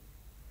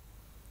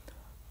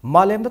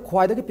 Malem the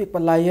Quaida Pick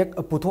Layak,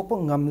 a Putopo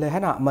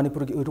Ngamlehana,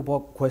 Manipuri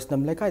Urupo,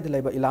 question Lekai the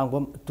Labor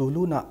Ilangum,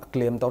 Tuluna,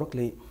 claim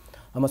directly.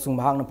 Amasung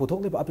mahang na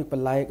putok liba apik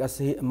palay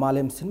kasi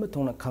malem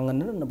sinmatong na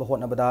kanganan na bahot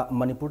na bada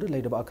Manipur lay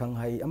ba akang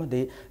hay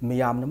amade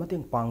miyam na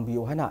mating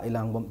pangbiyo hana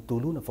ilangbam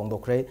tulu na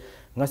fongdokre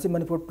ngasi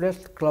Manipur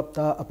Press Club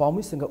ta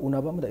apawmi singa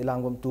una ba mada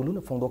ilangbam tulu na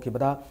fongdoki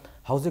bada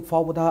hausik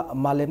faw bada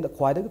malem da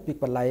kwaidag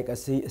pik palay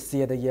kasi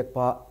siya da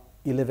yekpa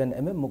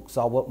 11mm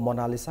muksawa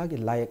Mona Lisa ki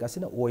layak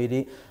asina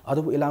oiri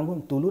adubu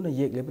ilangbam tulu na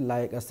yek leba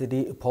layak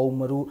asidi pau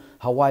maru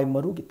Hawaii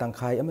maru ki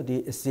tangkhay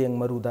amadi siyang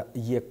maru da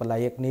yek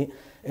palayak ni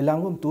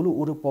ilangbam tulu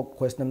urupok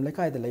question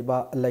lekay da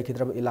laiba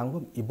laikidraba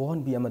ilangbam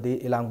ibon bi amadi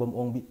ilangbam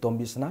ongbi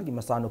tombi sana ki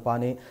masano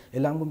pane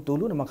ilangbam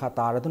tulu na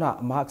makhatara duna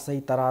mahak say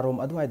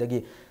tararom aduay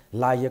dagi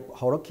layak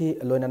hauraki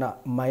loinana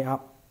maya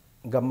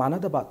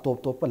gamana da ba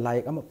top pa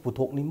layak ama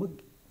putok ni mag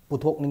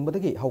Putok ning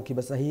badagi hauki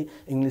basahi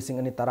English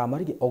ani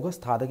taramari ki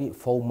August thadagi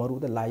fau maru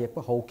da layak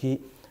pa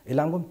hauki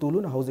ilangbam tulu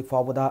na hausik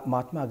fawada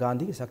Mahatma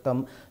Gandhi ki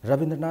saktam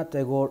Rabindranath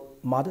Tagore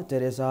Mother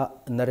Teresa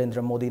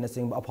Narendra Modi na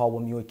sing apaw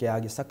myoy kaya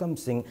gi saktam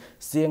sing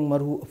siang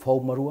maru fau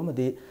maru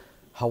amadi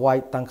Hawaii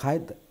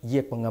tangkhay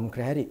yek pangam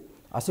krehari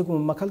asugum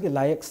makal ki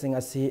layak sing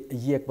asi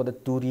yek pada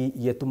turi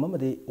yetum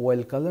amadi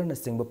oil color na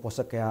sing ba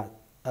posak kaya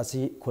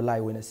asi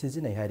khulai wena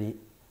season hari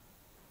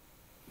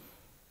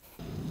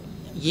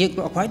Yek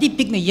quite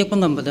picnic yek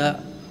pangambada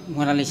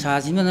Mona Lisa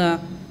Zimana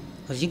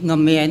Hajik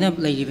Name Aina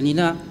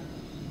Laivina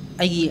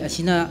Agi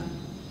Asina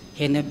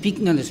Hena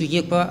Picna the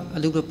Suyepa, a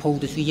little pole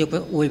the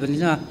Suyepa,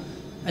 Oivanina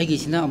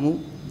Agisina Amu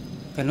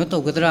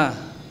Kanoto Gadra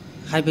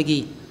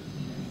Hibagi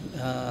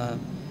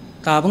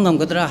Tabangam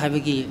Gadra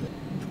Hibagi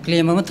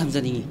Clayama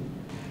Tanzani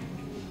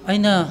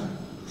Aina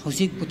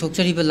Hosik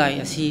Putokari Balai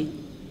Asi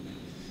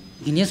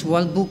Guinness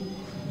World Book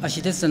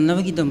Ashitas and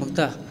Navagi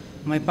Damakta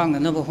mai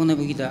pangnanaba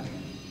honabagida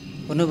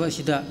honaba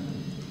asida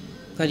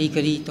kari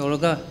kari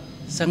tawraga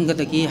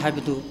sangadagi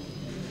haibadu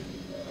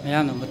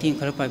mayamna mating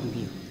khara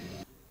paibibiyu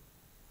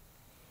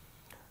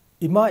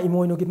Ima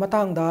imoinugi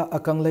matangda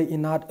akanglei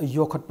inat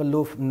yokhat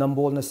paluf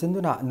nambol na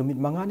sinduna numit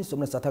mangani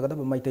sumna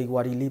sathagadaba maitai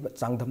wari liba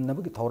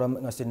changdhamnabagi thoram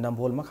ngasin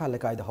nambol makha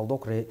lekaida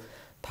hawdokre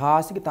tha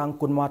asigi tang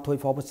kunma thoi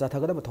fawba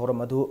sathagadaba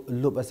thoram adu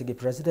lup asigi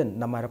president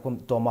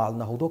namarapum tomal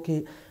na hawdoki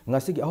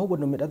ngasigi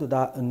ahoba numit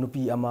aduda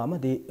nupi ama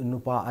amadi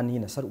nupa ani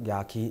na saruk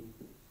yaki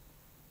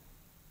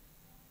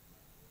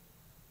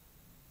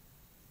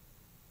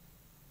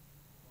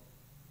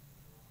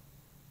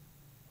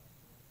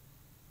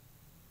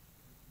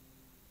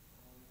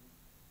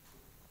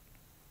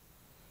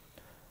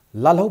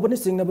Lalhobani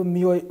singnaba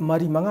miyoi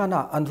mari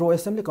mangana Andhro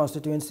Assembly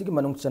constituency gi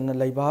manung channa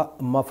leiba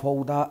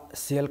mafauda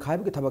sel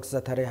khaiba gi thabak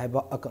sathare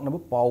haiba akaknaba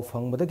pau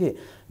phangmadagi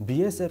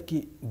BSF ki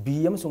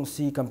B amsung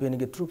C campaign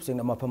gi troops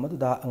singna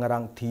mafamaduda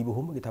ngarang thibu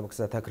hum gi thabak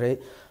sathakre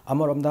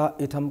amaromda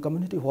itham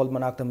community hall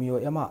manakta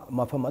miyoi ama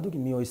mafamadu gi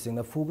miyoi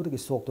singna fubu gi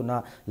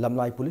soktuna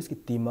lamlai police ki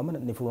team amana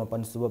nifuma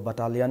pansuba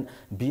battalion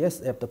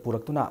BSF ta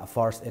puraktuna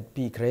first aid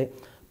p khre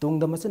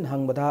tungda masin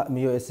hangbada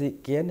miyoi asi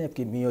KNF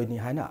ki miyoi ni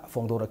haina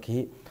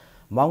phongdorakhi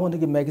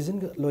Mangonagi magazine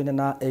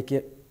loinana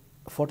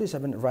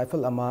AK-47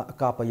 rifle ama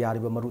kapa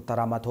yariba maru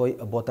taramathoi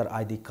voter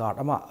ID card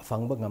ama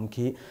fangba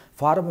ngamki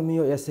faraba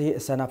miyo ese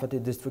Senapati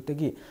district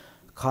gi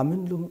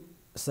Khaminlum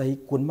sahi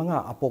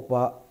kunmanga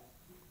apokwa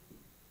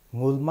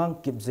ngulmang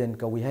kipzen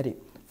ka wihari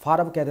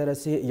faraba kadara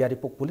se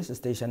Yaripok police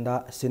station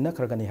da sinna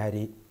khargani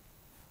hari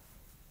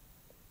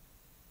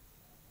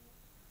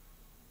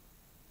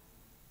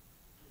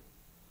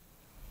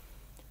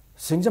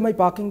Singjamai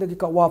parking dagi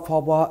kawa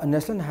fawa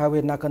National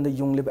Highway nakanda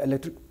yunglib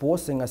electric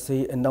post sing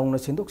ase nauna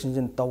sindok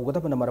sinjin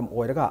tawgada bana maram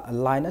oiraga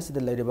line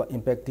asida leiriba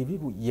Impact TV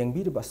bu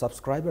yengbiriba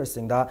subscriber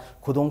singda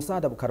khudongsa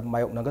da khar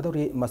mayok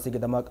nagadori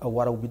masigidamak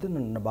warau bidan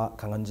naba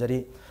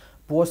khanganjari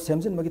post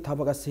semjin magi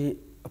thabak ase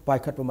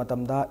paikhatpa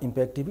matamda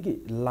Impact TV gi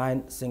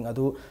line sing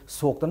adu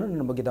soktana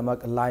nabagi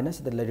line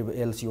asida leiriba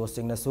LCO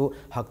singnasu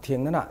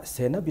hakthengna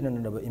sena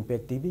binan naba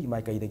Impact TV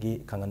mai kaidagi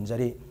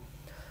khanganjari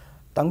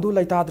Tangdu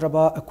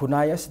laitadraba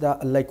kunai asida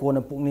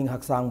laikona pukning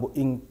haksangbu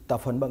ing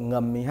tafanba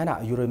ngammi hana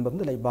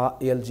yurimbamda laiba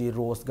LG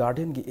Rose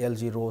Garden gi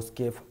LG Rose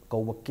Cave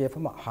kawba cave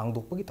ama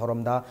hangdukpagi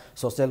thoramda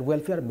Social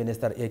Welfare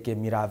Minister AK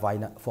Mira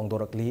Vaina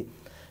phongdorakli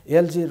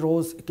LG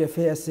Rose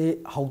Cafe ase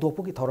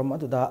hawdokpagi thoram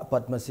aduda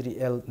Padmasri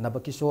L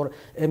Nabakishore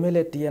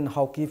MLA TN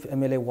Haukif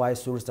MLA Y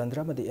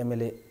Surchandra madi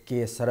MLA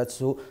K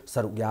Saratsu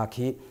saruk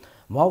yakhi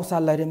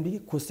mausa lairembi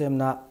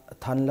khusemna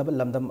thanlaba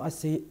lamdam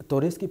ase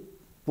tourist ki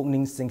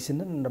Pukning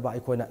singsin naba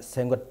aikoina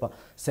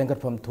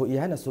sengatpam thoi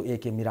hana su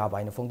AK Mira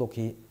Vaina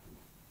phongdokhi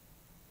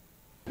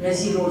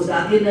Nasi Rose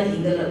Garden na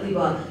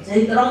hinggalakliba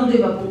sahi tarang doi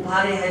mapung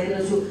phare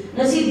haidanasu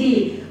nasi di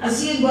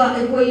asiba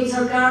ekoi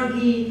sarkar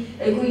gi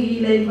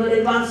ekoi leiba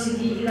lepak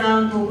sigi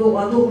irang thodo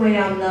atok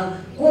mayamna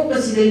kok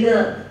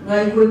asidaida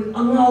ngai koi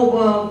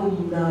angauba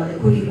gumna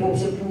ekoi kok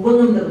se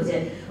pubanam da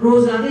base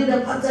Rose Garden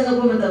da phachaga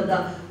pa matamda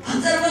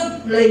phachaga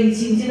lei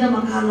singchina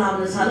makha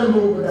lamna sala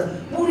mobada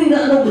puninga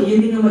ano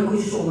yeminga mai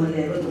koi soma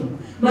leba dum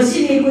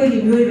masi ni ekoi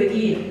gi myoi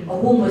bagi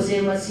ahum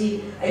base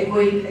masi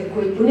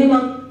ekoi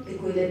punimak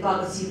ekoi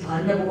lepak si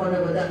phana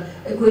bwana bada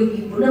ekoi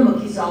gi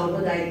punamaki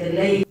sawa daita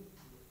lei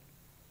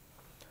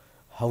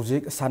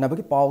Haujik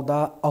sanabagi pauda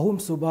ahum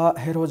suba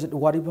herojit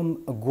waribam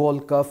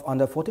Gold Cup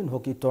under 14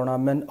 hockey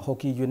tournament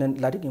hockey union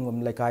larik ingum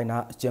lekaina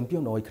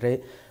champion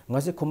oikre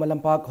ngase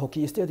Khumalampak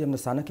hockey stadium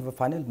na sanakiba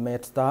final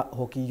match ta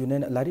hockey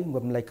union larik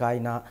ingum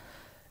lekaina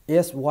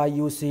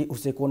SYUC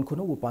usekon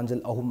khunu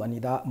panjal ahum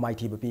anida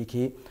maithi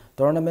bapiki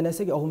tournament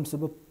ase gi ahum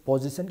suba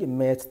position ki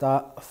match ta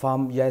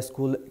farm ya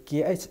school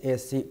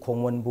KHSC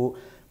khongwanbu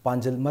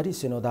panjal mari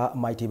sinoda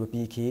maithi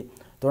bapiki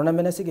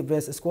Tournament ase ki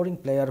best scoring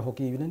player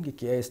hockey union ki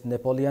KS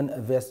Napoleon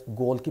best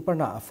goalkeeper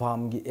na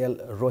farm gi L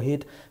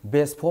Rohit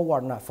best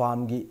forward na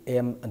farm gi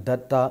M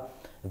Datta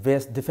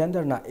best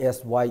defender na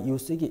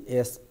SYUC gi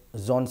S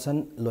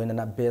Johnson loina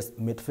na best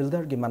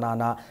midfielder gi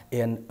manana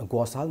N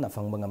Gosal na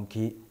fangbangam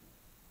ki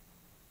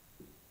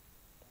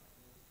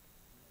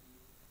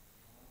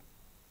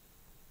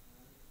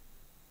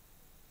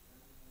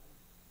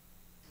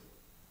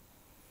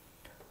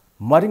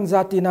Maring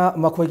Zatina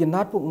Makoigi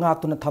Natpu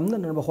Ngakuna Tamna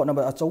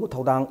Honaba Achow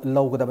Todang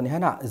Logadabani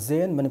Hana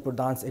Zen Manipur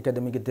Dance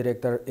Academy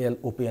Director L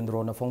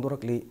Upendro na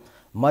Fongdorakli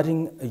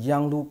Maring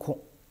Yanglu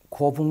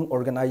Kovung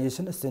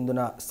Organization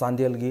Sinduna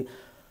Sandelgi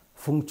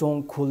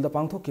Fungchong Khulda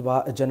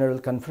Pangthokiba General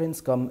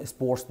Conference cum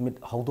Sports Meet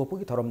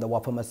Haudopugi Thoram the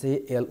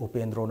Wapamase L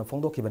Upendro na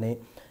Fongdokibane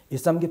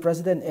Isamgi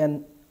President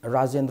N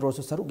Rajendro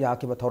Saruk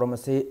Yakiba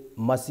Thoramase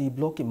Masi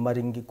Bloki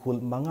Maringi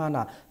Khul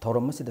Mangana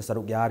Thoramasi the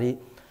Saruk Yari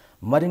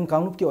Maring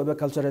Kanglup ki oba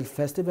cultural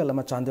festival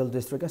ama Chandel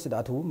district asida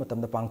athu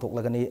matamda pangthok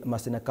lagani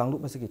masina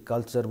Kanglup asigi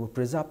culture bu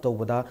preserve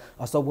tawbada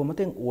asabu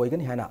mateng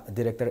oigani hana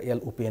director L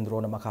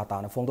Upendro na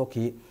makhata na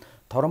phongdokhi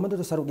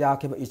thoramadu saruk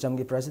yakeba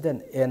ichamgi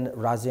president N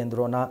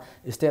Rajendro na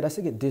state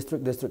asigi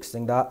district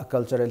singda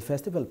cultural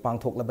festival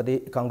pangthok labadi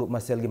Kanglup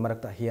maselgi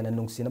marakta hiana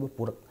nungsinaba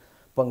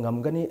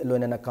पंगमगनी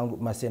लोइनना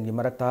कांगुप मसेन की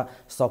मरक्ता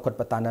चौखट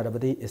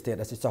पतानरबदी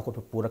state असि चौखट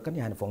पुरकनी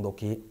हान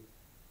फोंदोखी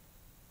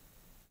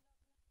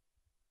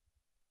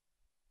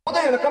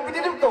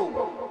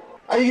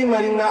ꯑꯩꯒꯤ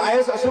ꯃꯔꯤꯡꯅ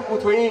IS ꯑꯁꯨꯛ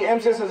ꯄꯨꯊꯣꯛꯏ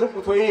MCS ꯑꯁꯨꯛ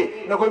ꯄꯨꯊꯣꯛꯏ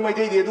ꯅꯈꯣꯏ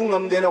ꯃꯩꯇꯩꯗꯤ ꯑꯗꯨ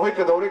ꯉꯝꯗꯦꯅ ꯑꯩꯈꯣꯏ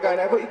ꯀꯩꯗꯧꯔꯦ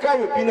ꯀꯥꯏꯅ ꯑꯩꯈꯣꯏ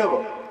ꯏꯀꯥꯏꯕ ꯄꯤꯅꯕ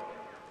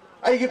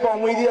ꯑꯩꯒꯤ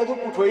ꯄꯥꯎꯃꯩꯗꯤ ꯑꯗꯨ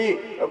ꯄꯨꯊꯣꯛꯏ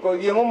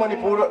ꯌꯦꯡꯉꯣ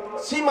ꯃꯅꯤꯄꯨꯔ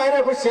ꯁꯤꯃꯥꯏꯅ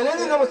ꯑꯩꯈꯣꯏ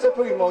ꯆꯦꯂꯦꯟꯖꯤꯡ ꯑꯃ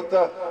ꯆꯠꯄꯒꯤ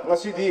ꯃꯍꯨꯠꯇ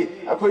ꯉꯁꯤꯗꯤ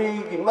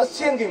ꯑꯩꯈꯣꯏꯒꯤ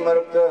ꯃꯁꯦꯟꯒꯤ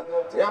ꯃꯔꯛꯇ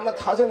ꯌꯥꯝꯅ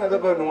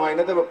ꯊꯥꯖꯅꯗꯕ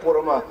ꯅꯨꯡꯉꯥꯏꯅꯗꯕ ꯄꯣꯠ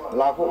ꯑꯃ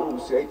ꯂꯥꯛꯄ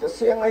ꯎꯕꯁꯦ ꯑꯩ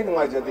ꯇꯁꯦꯡꯅ ꯑꯩ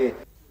ꯅꯨꯡꯉꯥꯏꯖꯗꯦ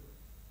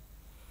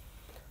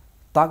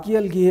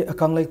ताकियल की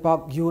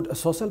Kangleipak youth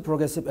social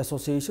progressive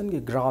association की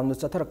ग्राउंड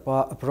चथरक्पा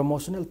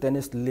प्रमोशनल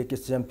टेनिस लीग की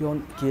चैंपियन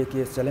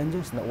के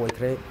चैलेंजर्स ना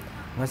ओइथ्रे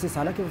ngasi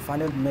sana की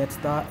फाइनल मैच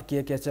ता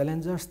के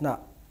चैलेंजर्स ना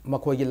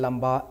मखोई की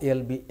लंबा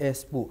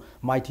LBS पु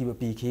माइथी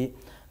पीखी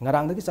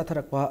ngarang की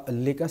चथरक्पा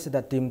लीग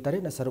असिदा टीम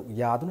तरे ना सरुक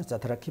यादुना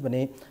चथरखी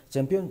बने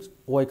चैंपियन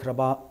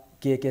ओइख्रबा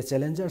के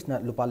चैलेंजर्स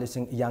ना लुपा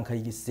लिसिंग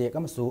यांखई की सेक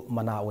अमसु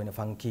मना ओइना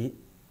फंगखी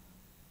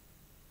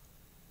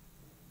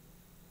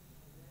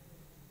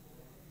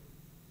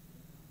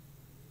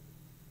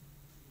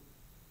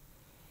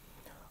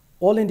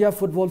All India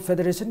Football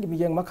Federation की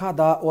मियंग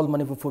मखादा All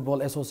Manipur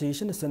Football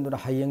Association सेंदुना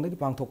हायंग की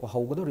पांगथोक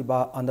हौगदोरिबा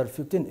Under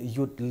 15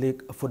 Youth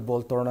League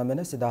Football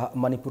Tournament सिदा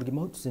मणिपुर की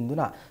महूत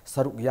सिंदुना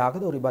सरुक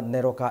यागदोरिबा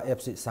नेरोका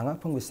FC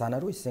सांगाफंग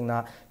सानारोई सिंगना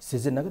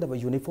सिजनगदबा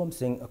यूनिफॉर्म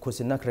सिंग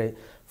खुसिनखरे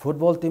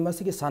फुटबॉल टीम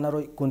असि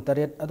सानारोई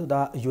कुंतरेट अदुदा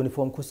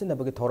यूनिफॉर्म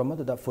खुसिनबगी थौरम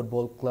अदुदा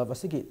फुटबॉल क्लब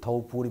असि थौ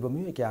पुरिबा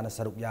मिय क्याना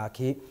सरुक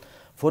याखी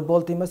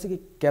फुटबॉल टीम असि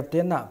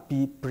कैप्टन ना पी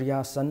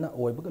प्रियासन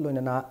ओइबग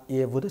लोइनना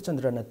ए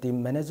वुदचंद्रन team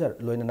manager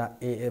लोइनना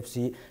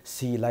AFC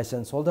C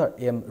licence holder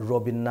M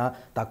robin ना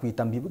ताकवी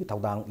तंबीबगी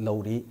थौदांग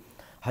लौरी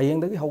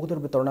हायेंगदगी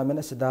हौगदरब tournament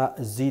असिदा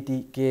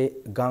GTK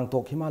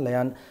गांगटोक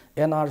Himalayan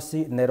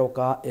NRC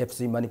NEROCA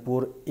FC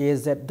Manipur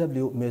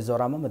AZW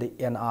Mizoram अमदी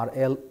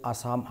NRL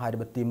Assam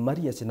हाइरब team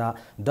मरी असिना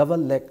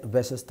डबल लेग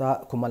बेसिसता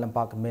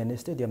खुमलंपाक मेन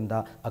स्टेडियम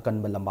दा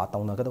अकनब लंबा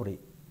तौनगदौरी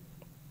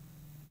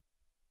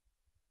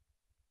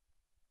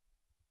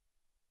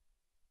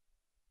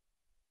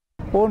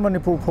All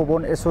Manipur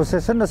Football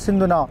Association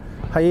सिंधुना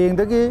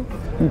हयेंदगी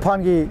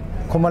Imphal की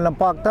खुमल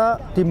लंपाक्ता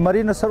टीम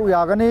मरीना सरुक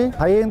यागनी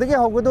हयेंदगी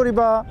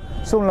हौगदोरिबा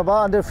सुमलबा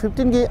अंडर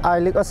 15 की आई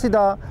लीग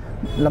असिदा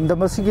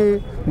लमदमसिगी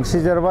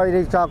सिजरबा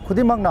इरेचा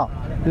खुदिमंगना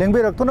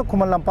लेंबेरक्तुना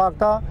खुमल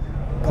लंपाक्ता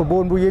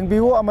फुटबॉल बु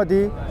येंबियो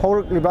अमदी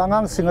हौरक्लिबा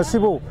आंगांसिंग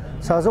असिबु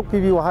साजोक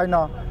पिबियो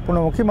हाइना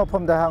पुनमुखी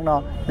मफमदा हांगना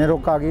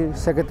नेरोकागी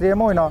सेक्रेटरी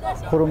अमोइना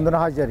खुरुमदना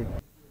हाजरी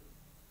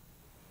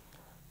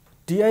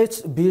TH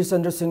बीर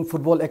चंद्र सिंह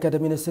फुटबॉल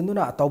एकेडमी ने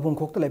सिंधुना तौबुंग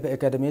खोक्ता लेबे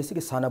एकेडमी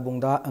से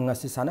सानाबुंगदा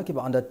अंगासी साना की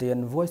अंडर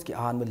 10 वॉइस की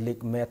आहान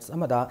league match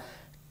अमदा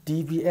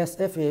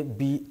TVSFA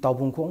B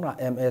तौबुंग खोंगना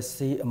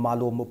MSC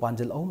मालोम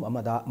मुपांजल अहुम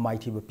अमदा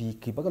माइथी पी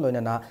किबग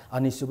लोइनना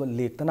अनिसुब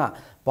लीग तना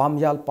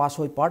पामयाल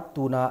पासोई पार्ट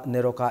 2 ना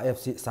NEROCA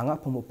FC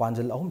सांगाफुम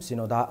मुपांजल अहुम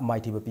Sinoda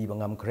माइथी P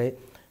बंगमखरे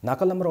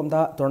नाकलम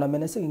रोमदा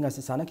tournament से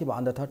अंगासी साना की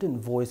अंडर 13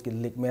 वॉइस की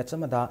लीग मैच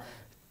अमदा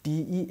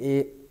TEA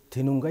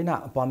थिनुंगैना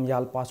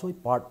पामयाल पासोई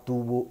पार्ट 2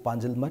 बु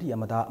पांजल मरी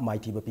अमदा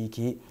माइथी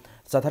पीखी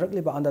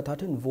चथरकलिबा अंडर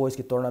 13 वॉइस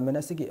की टूर्नामेंट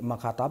असिगी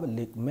मखाताब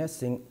लीग मैच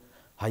सिंग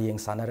हयेंग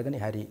सानरगनी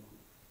हारी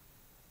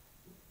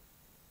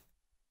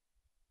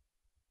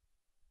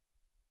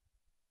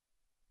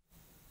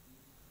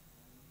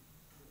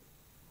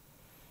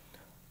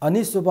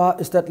अनिसुबा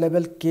state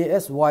level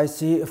KSYC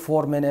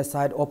 4-man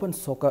aside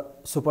open soccer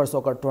super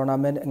soccer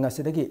tournament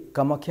ngasidagi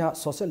Kamakya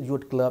Social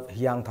Youth Club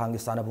हियांग थांगी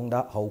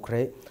सानबुंगदा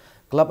हौख्रे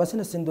club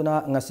असिना सिंधुना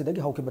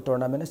ngasidagi haukiba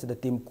tournament asida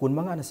team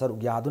 15 na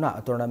saruk yaduna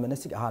tournament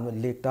asig ahanwa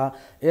league ta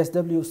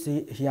SWC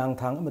हियांग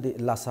थांग amadi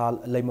lasal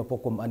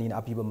leimapokum anina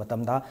apiba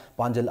matamda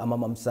panjal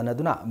amamam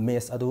sanaduna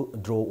match adu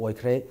draw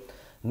oikhre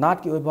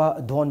नाट की ओइबा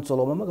धोन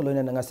Cholom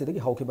लोइना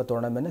ngasidagi haukiba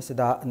tournament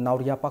asida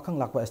nauria pakhang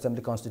lakpa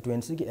assembly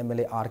constituency की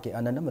MLA RK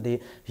अनन amadi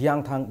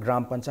हियांग थांग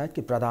ग्राम पंचायत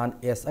की प्रधान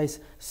SI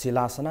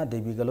सिलासना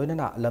देवी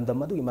गलोइना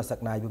लमदम अदुगी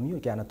मसक नाइबु मियो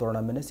क्याना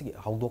tournament asigi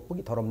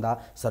haudokpagi थोरमदा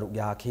saruk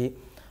याखी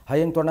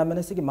हयेंग tournament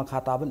असि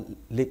मखाताब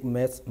league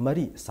match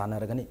मरी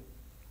सानरगनी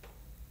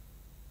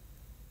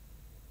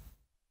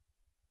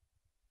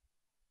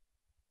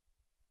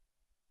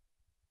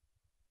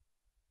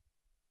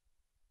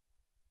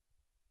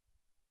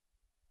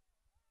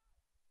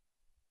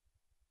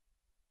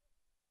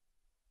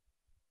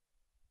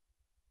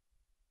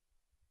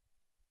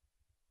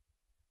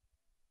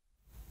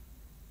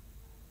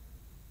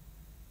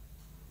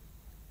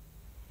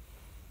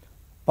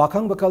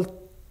पाखंग buckle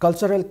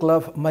cultural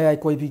club मयाई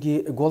कोइबी की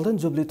golden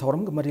jubilee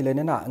थौरम मरी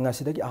लेना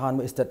ngasidagi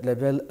ahanba state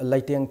level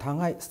laiteng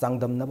thangai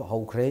sangdamnab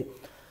haukhre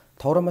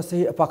थौरम असे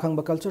पाखंग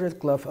cultural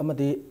club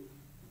अमदी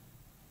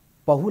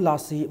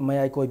पहुलासी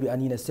मयाई कोइबी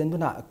अनीना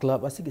सेंदुना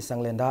club असigi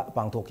संगलेंदा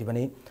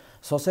पांगथोखिबनी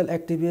social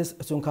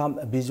activist चुंखाम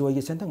बिजोई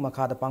की सेंथंग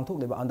मखादा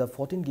पांगथोखलेबा अंडर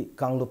 14 की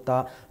कांगलुपता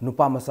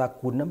नुपा मसा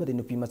कुनमदी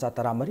नुपी मसा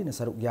 13 न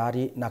सरुक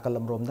यारी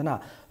नाकलम रोमदना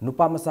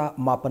नुपा मसा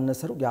मापन न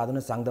सरुक यादुना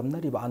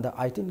सांगदमनरिबा अंडर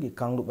 18 की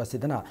कांगलुप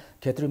असिदना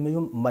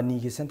खेत्रिमयुम मनी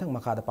की सेंथंग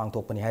मखादा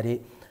पांगथोकपनी हारी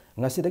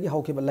ngasi dagi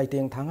hauke ba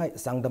laiteng thangai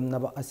sangdam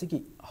naba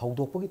asigi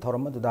haudokpogi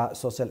thoram aduda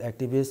social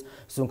activist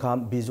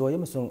sungkham bijoy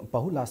amasung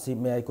pahulasi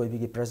meai koibi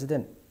gi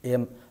president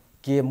M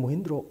K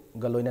Muhindro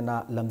galoina na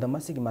lamdam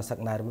asigi masak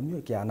nairba myo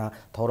kyana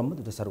thoram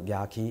aduda saruk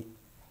yaki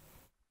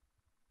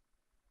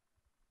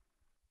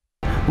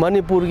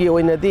Manipur gi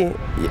oinadi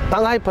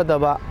tangai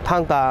padaba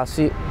thangta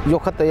si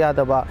yokhata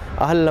yadaba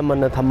ahal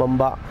laman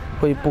thamamba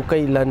koi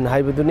pukai lan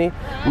haibaduni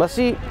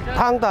masi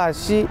thangta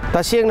si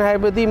taseng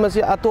haibadi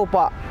masi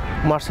atopa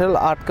martial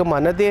art ka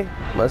manade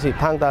masi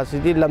thangta si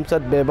di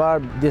lamchat bebar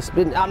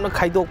discipline amna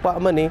khaidokpa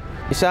amani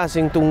isa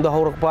sing tungda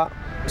horakpa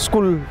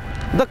school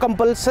the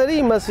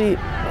compulsory masi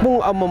pung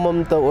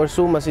amamam ta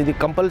orsu masi di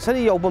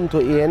compulsory yobam to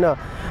ena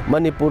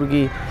Manipur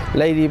gi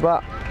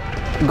lairiba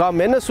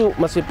government su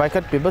masi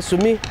paikat piba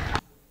sumi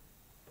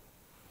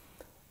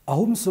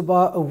Ahum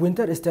Suba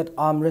Winter State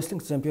Arm Wrestling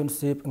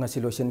Championship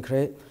ngasiloshin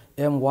kre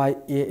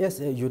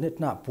MYASA unit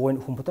na point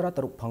humputara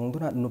taruk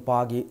phangduna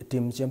nupagi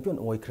team champion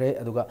oi kre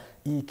aduga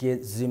EK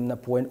Gym na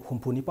point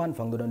humpunipan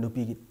phangduna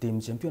nupigi team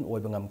champion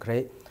oi bangam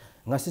kre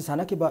ngasi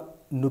sana kiba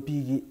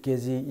nupigi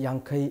kg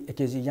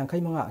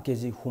yankai manga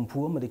kg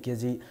humpu amadi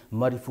kg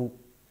marifu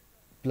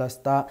plus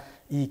ta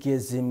EK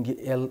Gym gi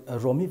L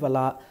Romi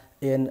wala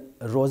N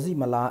Rosie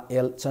Mala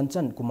L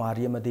Chanchan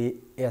Kumari amadi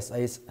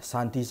SS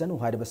Santi Chanu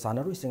hairiba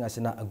sanaroi sing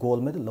asina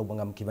gold medal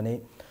lobangam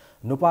kibane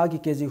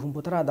nupagi kg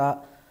humputara da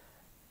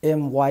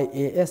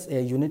MYASA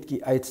unit ki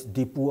H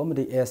Dipu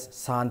amadi S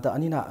Santa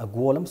anina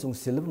gold amsung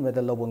silver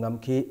medal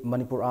lobangam ki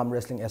Manipur Arm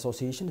Wrestling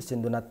Association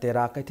sinduna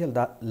tera kaithel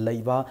da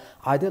leiba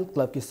Idol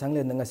Club ki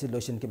sangle ngasi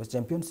lotion ki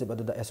championship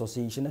aduda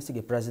association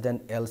asigi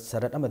president L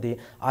Sarat amadi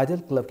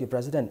Idol Club ki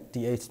president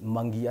TH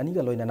Mangi ani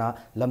ga loinana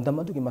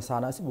lamdam adugi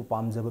masana asibu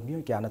pamjaba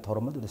miyo kyana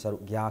thoram aduda saru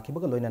gya ki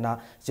baga loinana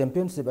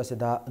championship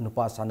asida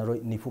nupa sanaroi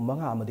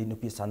nifumanga amadi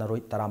nupi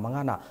sanaroi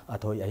taramanga na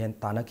athoi ahen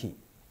tanaki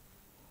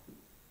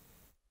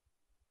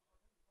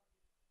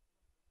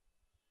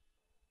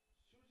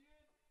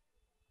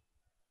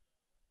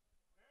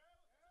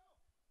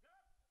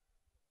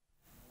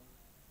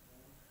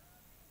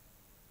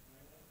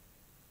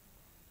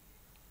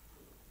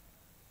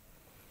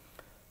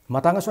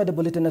Matanga swada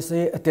bulletin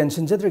ase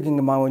attention jadriging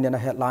maoina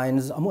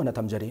headlines amona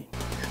thamjari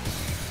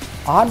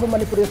Ahanba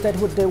Manipuri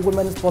Statehood Day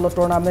Women's Polo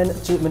Tournament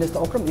Chief Minister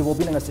Okram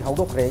Iwobi ngasi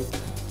haudokre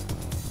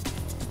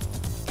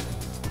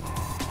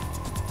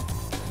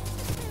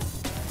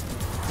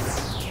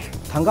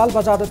Thangal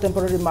Bazar da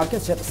temporary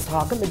market set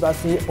sagal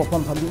libasi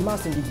popam phamima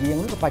singi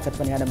yeng ka paikat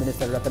panhana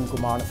Minister Ratan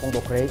Kumar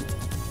phongdokre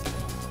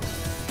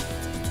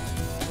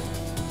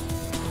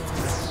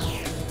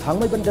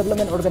Thangmaiban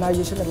Development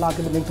Organization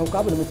laki bin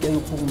thauka bin mit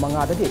ayuk pung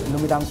manga dagi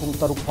numidang pung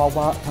taruk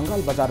pawba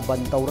Thangal Bazar ban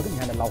tawragan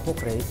hana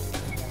laukokre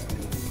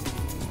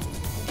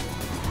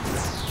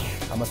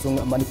amasung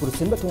Manipur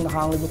sinba tung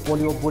hang libu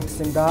polio booth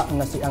singda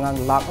ngasi angang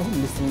lak ahum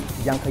lising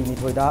yang kai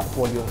mithoida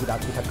polio hidak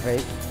pitakre